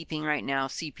 it's sleeping right now,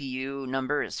 CPU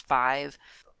number is 5,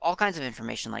 all kinds of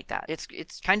information like that.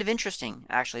 It's kind of interesting,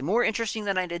 actually, more interesting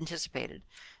than I'd anticipated.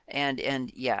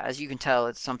 And yeah, as you can tell,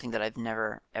 it's something that I've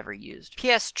never ever used.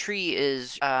 PS tree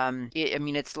is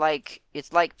it's like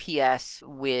PS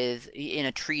in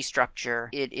a tree structure.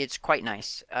 It's quite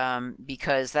nice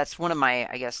because that's one of my,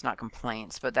 I guess, not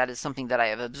complaints, but that is something that I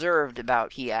have observed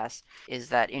about PS, is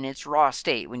that in its raw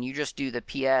state, when you just do the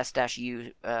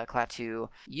PS-u cla2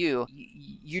 u,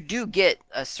 you do get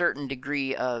a certain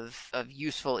degree of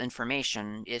useful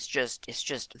information. It's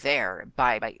just there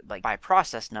by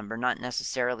process number, not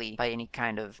necessarily by any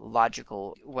kind of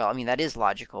logical. Well, I mean, that is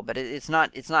logical, but it's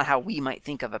not how we might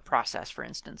think of a process, for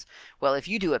instance. Well, if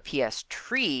you do a PS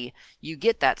tree, you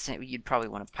get that same. You'd probably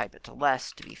want to pipe it to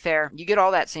less, to be fair. You get all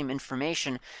that same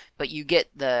information, but you get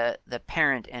the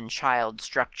parent and child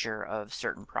structure of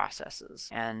certain processes,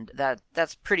 and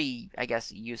that's pretty, I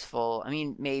guess, useful. I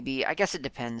mean, maybe, I guess it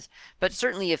depends, but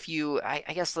certainly if you, I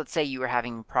guess, let's say you were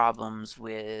having problems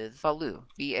with Baloo,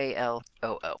 BALOO.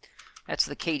 That's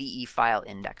the KDE file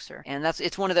indexer. And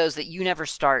it's one of those that you never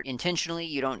start intentionally.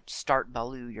 You don't start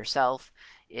Baloo yourself.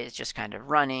 It's just kind of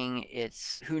running.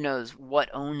 It's who knows what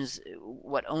owns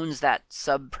that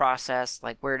sub process,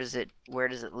 like where does it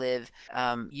live.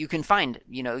 You can find,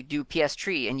 do PS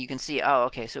tree and you can see, oh,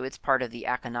 okay, so it's part of the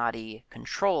Akonadi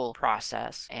control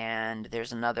process, and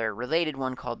there's another related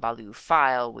one called Baloo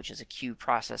file, which is a queue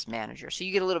process manager. So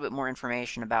you get a little bit more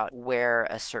information about where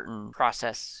a certain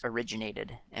process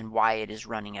originated and why it is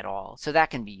running at all. So that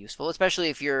can be useful, especially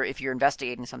if you're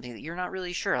investigating something that you're not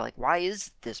really sure, like why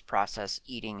is this process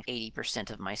eating 80%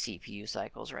 of my CPU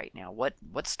cycles right now? What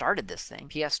started this thing?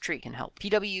 PS tree can help.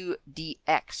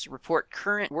 PWDX, report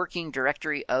current working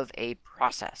directory of a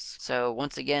process. So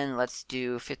once again, let's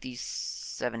do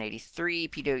 5783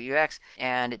 PWX,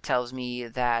 and it tells me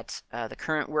that the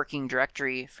current working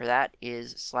directory for that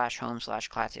is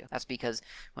 /home/cla2. That's because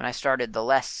when I started the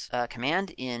less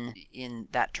command in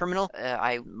that terminal,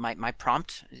 my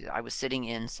prompt, I was sitting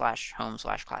in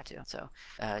 /home/cla2. So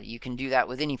you can do that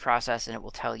with any process, and it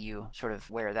will tell you sort of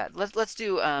where that. Let's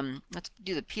do the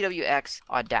PWX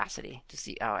Audacity to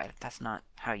see. Oh, that's not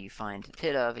how you find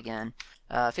PID of again.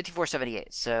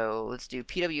 5478. So let's do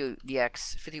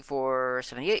pwdx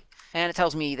 5478, and it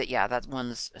tells me that yeah, that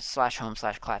one's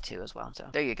 /home/clat2 as well. So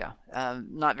there you go.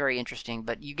 Not very interesting,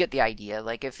 but you get the idea.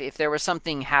 Like if there was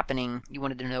something happening, you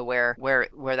wanted to know where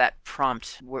that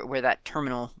prompt, where that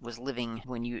terminal was living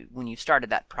when you started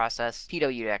that process,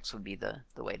 pwdx would be the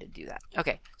way to do that.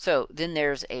 Okay, so then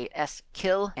there's a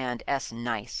skill and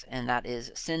snice, and that is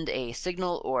send a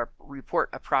signal or report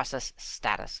a process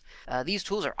status. These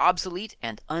tools are obsolete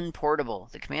and unportable.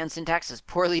 The command syntax is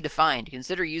poorly defined.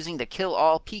 Consider using the kill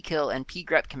all, pkill, and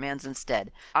pgrep commands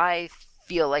instead. I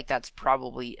feel like that's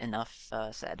probably enough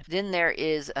said. Then there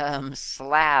is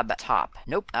slab top.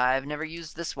 Nope, I've never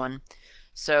used this one.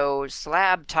 So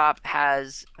slab top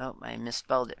has, oh, I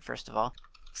misspelled it first of all.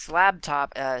 Slab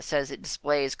top says it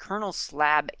displays kernel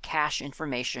slab cache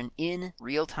information in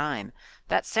real time.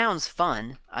 That sounds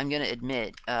fun, I'm going to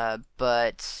admit,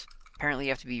 but apparently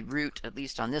you have to be root, at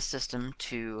least on this system,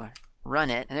 to run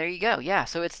it. And there you go. Yeah,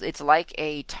 so it's like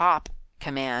a top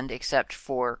command except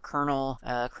for kernel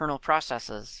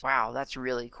processes. Wow, that's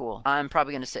really cool. I'm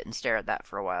probably going to sit and stare at that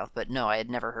for a while, but no, I had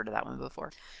never heard of that one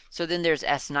before. So then there's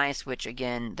snice, which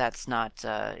again, that's not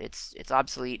it's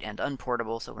obsolete and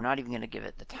unportable, so we're not even going to give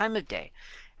it the time of day.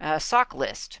 Sock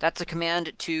list. That's a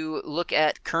command to look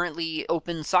at currently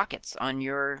open sockets on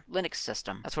your Linux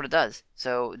system. That's what it does.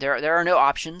 So there are no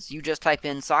options. You just type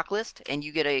in sock list and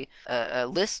you get a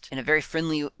list in a very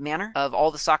friendly manner of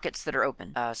all the sockets that are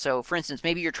open. So for instance,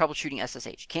 maybe you're troubleshooting SSH.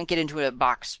 You can't get into a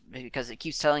box because it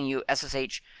keeps telling you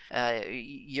SSH,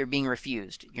 you're being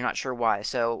refused. You're not sure why.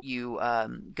 So you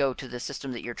go to the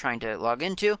system that you're trying to log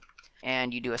into,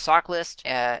 and you do a sock list.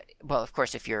 Well, of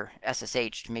course, if you're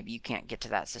SSH'd, maybe you can't get to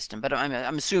that system. But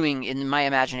I'm assuming, in my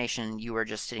imagination, you are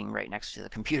just sitting right next to the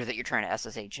computer that you're trying to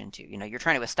SSH into. You know, you're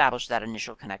trying to establish that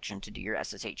initial connection to do your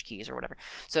SSH keys or whatever.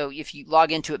 So if you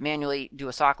log into it manually, do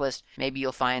a sock list, maybe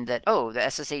you'll find that, oh, the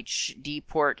SSHD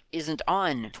port isn't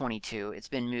on 22. It's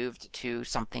been moved to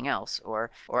something else.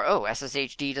 Or oh,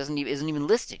 SSHD isn't even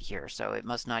listed here, so it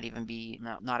must not even be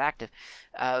not active.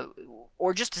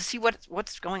 Or just to see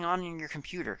what's going on in your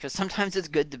computer, because sometimes it's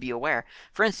good to be aware.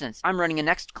 For instance, I'm running a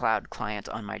Nextcloud client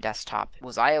on my desktop.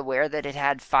 Was I aware that it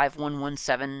had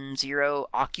 51170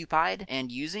 occupied and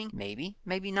using? Maybe,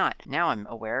 maybe not. Now I'm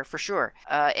aware for sure.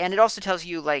 And it also tells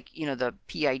you, like, you know, the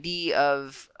PID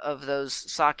of those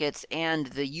sockets and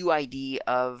the UID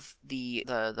of the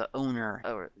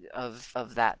owner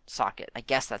of that socket. I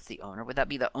guess that's the owner. Would that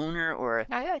be the owner, or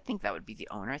I think that would be the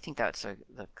owner. I think that's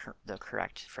the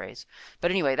correct phrase.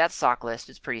 But anyway, that sock list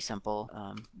is pretty simple.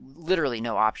 Literally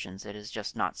no options. It is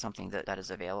just not something that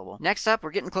is available. Next up,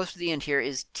 we're getting close to the end here,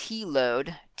 is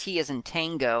tload. T as in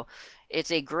tango. It's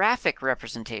a graphic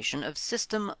representation of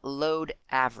system load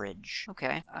average.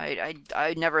 Okay,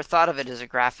 I never thought of it as a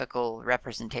graphical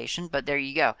representation, but there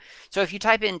you go. So if you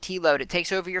type in tload, it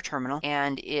takes over your terminal,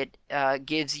 and it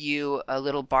gives you a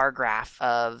little bar graph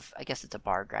of, I guess it's a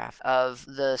bar graph, of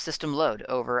the system load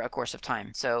over a course of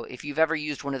time. So if you've ever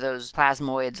used one of those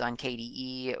plasmoids on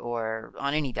KDE or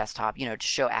on any desktop, you know, to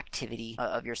show activity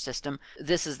of your system,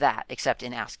 this is that, except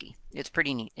in ASCII. It's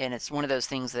pretty neat, and it's one of those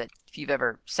things that if you've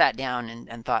ever sat down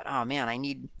and thought, oh man,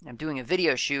 I'm doing a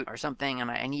video shoot or something,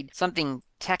 and I need something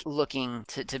tech looking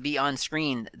to be on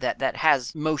screen that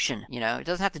has motion, you know, it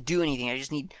doesn't have to do anything, I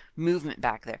just need movement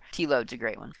back there. Tload's a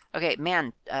great one. Okay,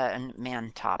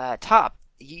 top.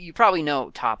 You probably know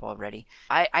top already.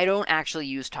 I don't actually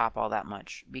use top all that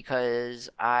much because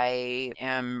I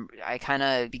kind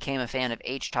of became a fan of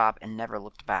htop and never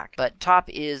looked back. But top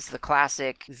is the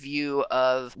classic view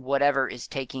of whatever is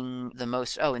taking the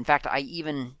most. Oh, in fact,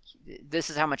 this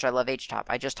is how much I love htop.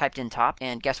 I just typed in top,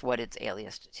 and guess what it's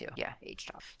aliased to? Yeah,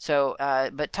 htop. So,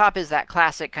 but top is that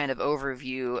classic kind of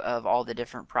overview of all the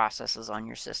different processes on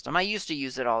your system. I used to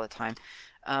use it all the time.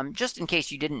 Just in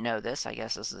case you didn't know this, I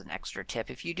guess this is an extra tip.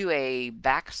 If you do a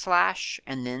backslash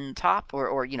and then top,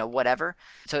 or you know, whatever.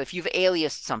 So if you've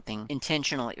aliased something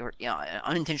intentionally or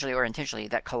unintentionally or intentionally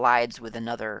that collides with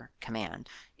another command,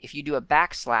 if you do a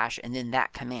backslash and then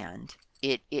that command,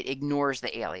 it ignores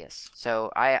the alias.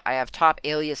 So I have top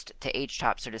aliased to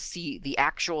htop. So to see the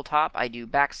actual top, I do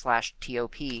 \top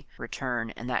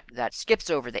return, and that skips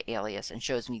over the alias and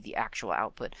shows me the actual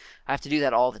output. I have to do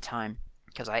that all the time.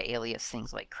 because I alias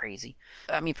things like crazy.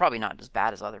 I mean, probably not as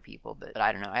bad as other people, but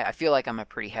I don't know. I feel like I'm a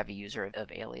pretty heavy user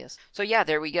of alias. So yeah,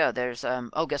 there we go. There's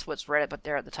oh, guess what's right up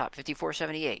there at the top?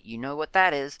 5478. You know what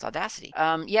that is? It's Audacity.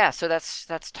 Yeah, so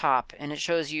that's top, and it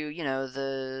shows you, you know,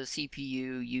 the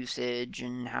CPU usage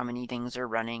and how many things are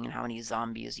running and how many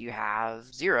zombies you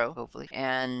have. 0, hopefully,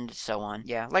 and so on.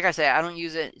 Yeah, like I say, I don't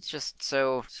use it. It's just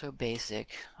so basic.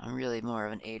 I'm really more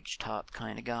of an H-top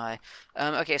kind of guy.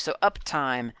 Okay, so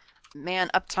uptime. Man,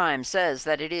 uptime says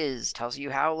that it is, tells you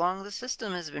how long the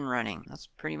system has been running. That's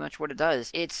pretty much what it does.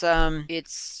 It's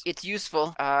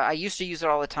useful. I used to use it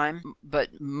all the time,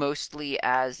 but mostly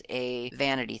as a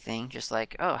vanity thing, just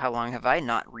like, oh, how long have I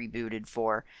not rebooted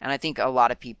for? And I think a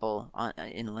lot of people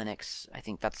in Linux, I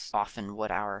think that's often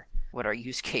what our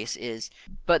use case is.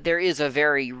 But there is a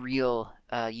very real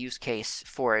use case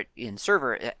for it in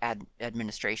server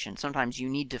administration. Sometimes you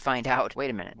need to find out, wait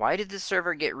a minute, why did this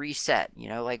server get reset? You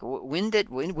know, like when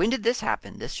did this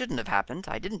happen? This shouldn't have happened.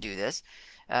 I didn't do this.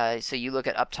 So you look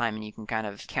at uptime and you can kind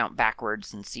of count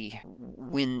backwards and see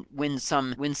when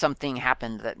something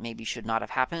happened that maybe should not have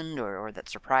happened, or that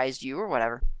surprised you or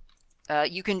whatever.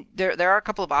 You can there are a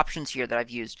couple of options here that I've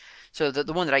used. So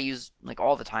the one that I use like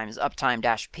all the time is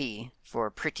uptime-p for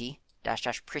pretty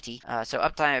pretty. So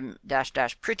uptime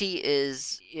pretty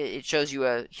is, it shows you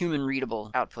a human readable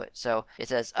output. So it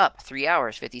says up 3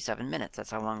 hours 57 minutes.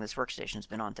 That's how long this workstation's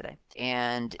been on today.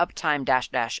 And uptime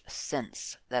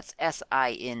sense. That's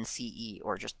SINCE,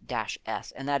 or just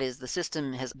 -S, and that is the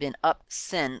system has been up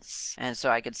since. And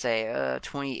so I could say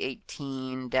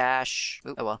 2018 dash.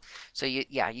 Oh well. So you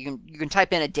can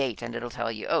type in a date and it'll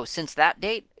tell you, oh, since that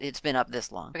date it's been up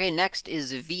this long. Okay, next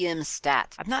is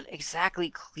vmstat. I'm not exactly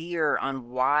clear on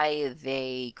why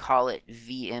they call it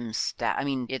vmstat. I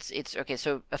mean, it's okay,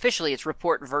 so officially it's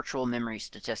report virtual memory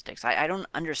statistics. I don't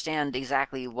understand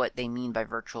exactly what they mean by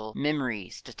virtual memory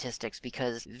statistics,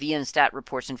 because vmstat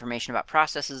reports information about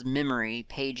processes, memory,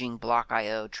 paging, block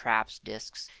I/O, traps,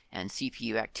 disks, and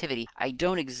CPU activity. I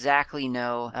don't exactly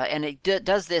know, and it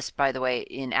does this, by the way,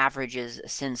 in averages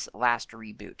since last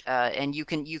reboot. And you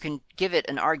can give it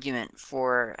an argument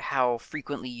for how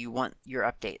frequently you want your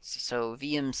updates. So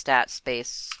vmstat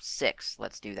space 6,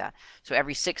 let's do that. So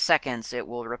every 6 seconds it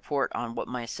will report on what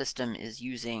my system is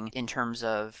using in terms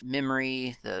of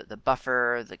memory, the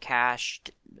buffer, the cache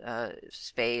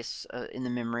space in the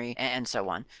memory, and so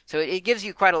on. So it gives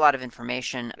you quite a lot of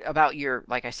information about your,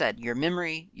 like I said, your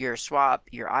memory, your swap,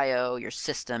 your I/O, your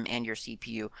system, and your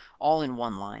CPU, all in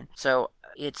one line. So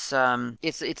it's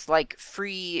like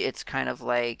free. It's kind of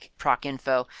like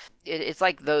procinfo. It's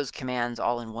like those commands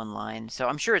all in one line. So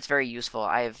I'm sure it's very useful.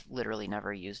 I've literally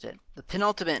never used it. The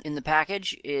penultimate in the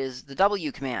package is the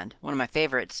W command, one of my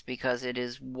favorites because it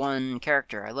is one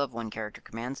character. I love one character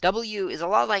commands. W is a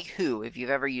lot like who, if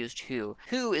you've ever used who.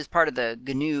 Who is part of the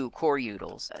GNU core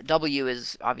utils. W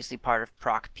is obviously part of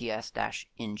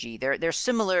procps-ng. They're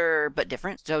similar but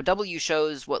different. So W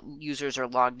shows what users are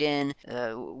logged in,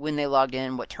 when they logged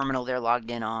in, what terminal they're logged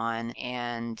in on,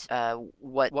 and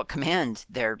what command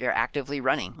they're actively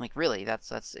running. Like, really,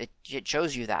 that's it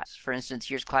shows you that. For instance,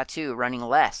 here's cla2 running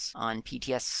less on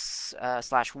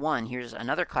pts/1. Here's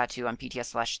another cla2 on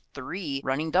pts/3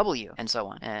 running w, and so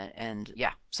on. And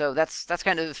yeah, so that's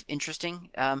kind of interesting.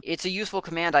 It's a useful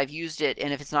command. I've used it,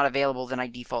 and if it's not available, then I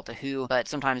default to who. But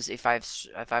sometimes if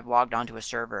I've logged onto a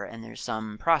server and there's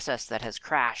some process that has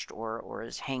crashed or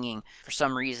is hanging for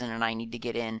some reason and I need to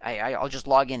get in, I'll just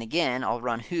log in again. I'll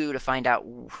run who to find out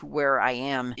where I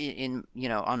am in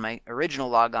on my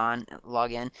original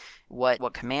login,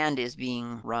 what command is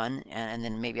being run, and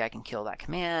then maybe I can kill that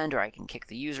command, or I can kick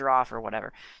the user off, or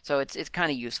whatever. So it's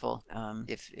kind of useful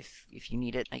if you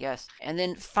need it, I guess. And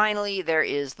then finally there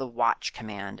is the watch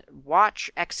command.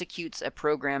 Watch executes a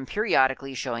program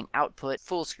periodically showing output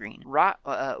full screen.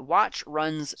 Watch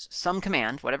runs some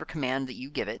command, whatever command that you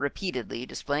give it, repeatedly,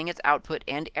 displaying its output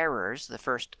and errors, the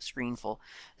first screen full.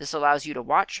 This allows you to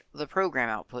watch the program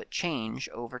output change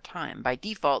over time. By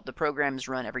default, the programs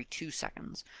run every 2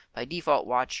 seconds. By default,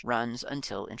 watch runs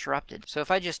until interrupted. So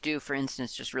if I just do, for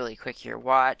instance, just really quick here,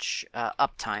 watch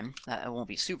uptime, it won't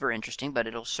be super interesting, but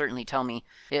it'll certainly tell me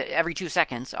every 2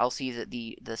 seconds, I'll see that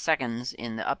the seconds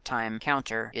in the uptime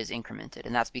counter is incremented,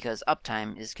 and that's because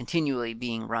uptime is continually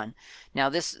being run. Now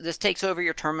this takes over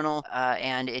your terminal,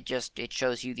 and it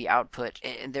shows you the output.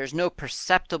 There's no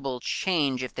perceptible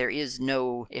change if there's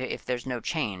no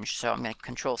change, so I'm going to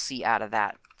Control-C out of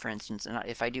that for instance, and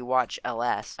if I do watch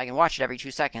ls, I can watch it every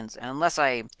 2 seconds, and unless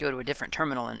I go to a different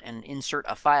terminal and insert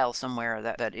a file somewhere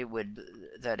that it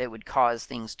would cause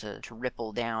things to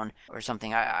ripple down or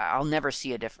something, I'll never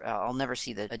see a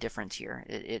difference here.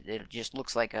 It just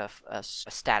looks like a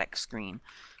static screen.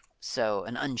 So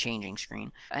an unchanging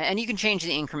screen. And you can change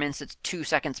the increments. It's 2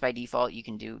 seconds by default. You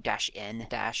can do -n -n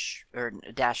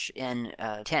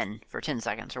 10 for 10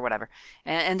 seconds or whatever.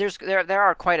 And there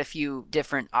are quite a few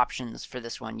different options for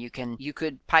this one. You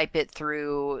could pipe it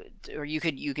through, or you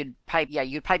could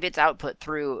pipe its output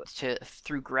through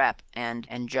grep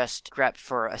and just grep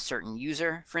for a certain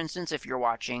user. For instance, if you're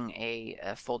watching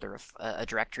a folder of a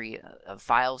directory of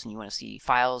files and you want to see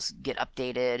files get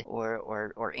updated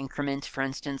or increment, for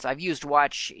instance. I've used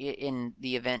watch in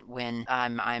the event when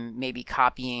I'm maybe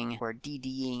copying or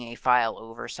DDing a file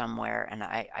over somewhere, and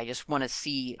I just want to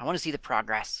see the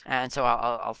progress, and so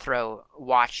I'll throw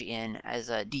watch in as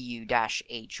a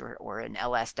du-h or an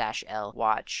ls-l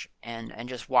watch, and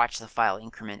just watch the file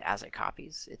increment as it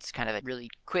copies. It's kind of a really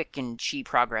quick and cheap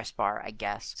progress bar, I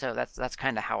guess. So that's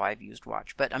kind of how I've used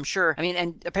watch. But I'm sure,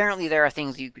 and apparently there are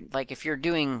things you can, like if you're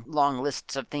doing long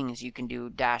lists of things, you can do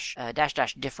dash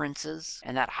differences,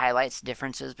 and that highlights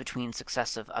differences between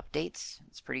successive updates.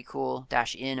 It's pretty cool.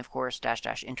 -in, of course,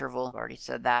 -- interval. I've already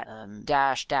said that.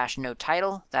 -- no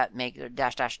title. That make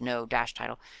 -- no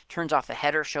title turns off the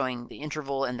header showing the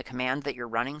interval and the command that you're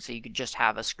running, so you could just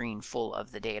have a screen full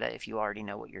of the data if you already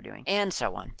know what you're doing, and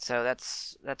so on. So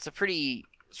that's a pretty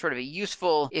sort of a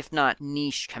useful, if not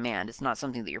niche, command. It's not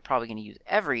something that you're probably going to use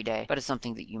every day, but it's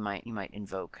something that you might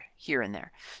invoke here and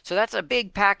there. So that's a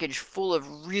big package full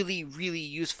of really, really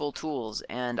useful tools,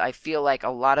 and I feel like a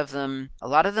lot of them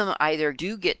either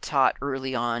do get taught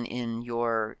early on in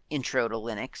your intro to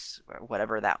Linux, or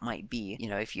whatever that might be.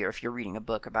 If you're reading a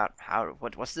book about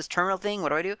what's this terminal thing, what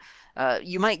do I do?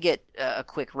 You might get a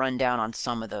quick rundown on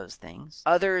some of those things.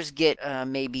 Others get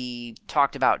maybe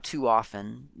talked about too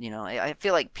often. I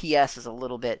feel like PS is a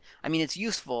little bit, it's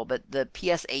useful, but the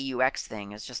PSAUX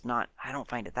thing is just not, I don't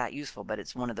find it that useful, but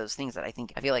it's one of those things that I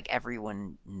feel like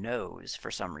everyone knows for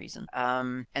some reason.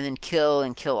 And then kill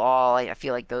and kill all, I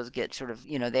feel like those get sort of,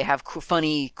 they have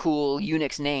funny, cool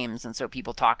Unix names, and so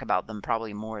people talk about them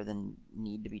probably more than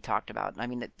need to be talked about.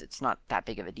 It's not that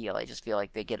big of a deal. I just feel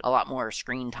like they get a lot more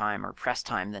screen time or press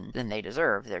time than they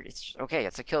deserve. It's okay,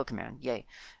 it's a kill command, yay.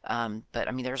 But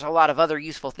there's a lot of other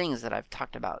useful things that I've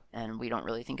talked about and we don't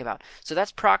really think about. So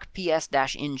that's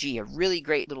procps-ng, a really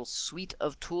great little suite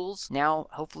of tools. Now,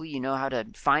 hopefully you know how to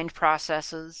find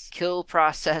processes, kill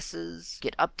processes,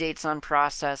 get updates on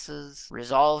processes,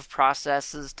 resolve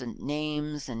processes to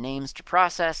names and names to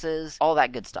processes, all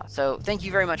that good stuff. So thank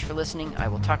you very much for listening. I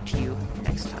will talk to you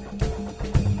next time.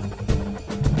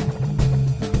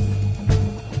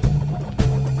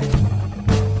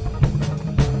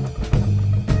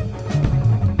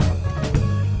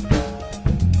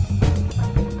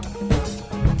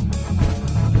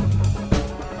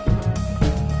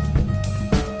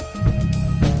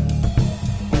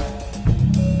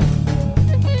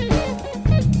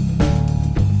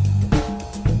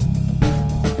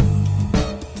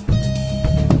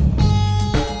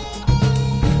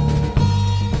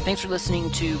 Thanks for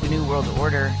listening to GNU World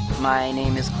Order. My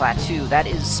name is Klaatu. That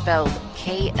is spelled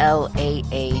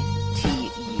Klaatu.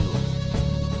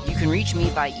 You can reach me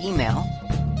by email,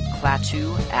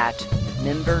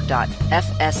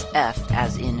 klaatu@member.fsf,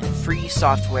 as in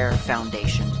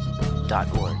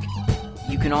freesoftwarefoundation.org.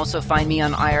 You can also find me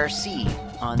on IRC,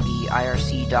 on the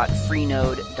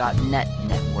irc.freenode.net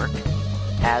network,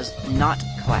 as not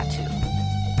Klaatu.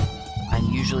 I'm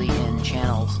usually in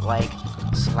channels like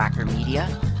Slacker Media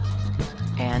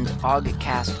and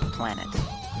Ogcast Planet,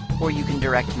 or you can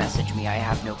direct message me. I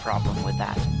have no problem with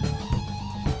that.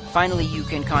 Finally, you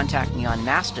can contact me on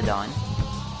Mastodon.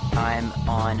 I'm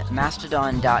on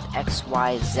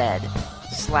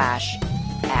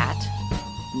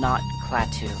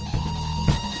mastodon.xyz/@notklaatu.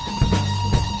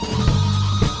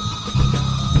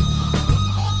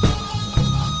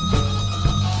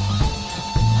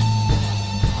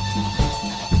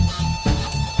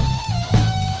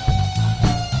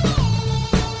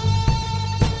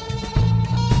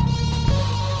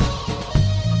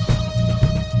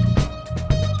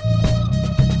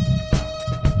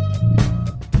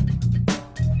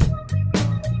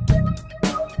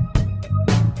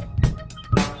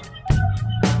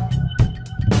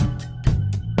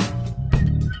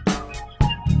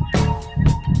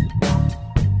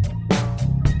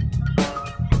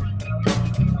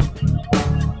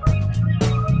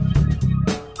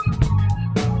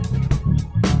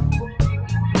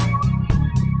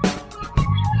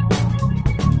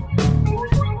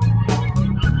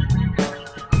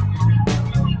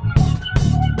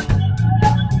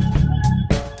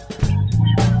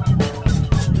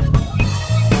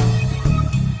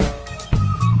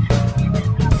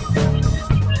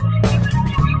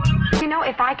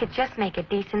 could just make a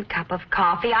decent cup of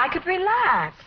coffee, I could relax.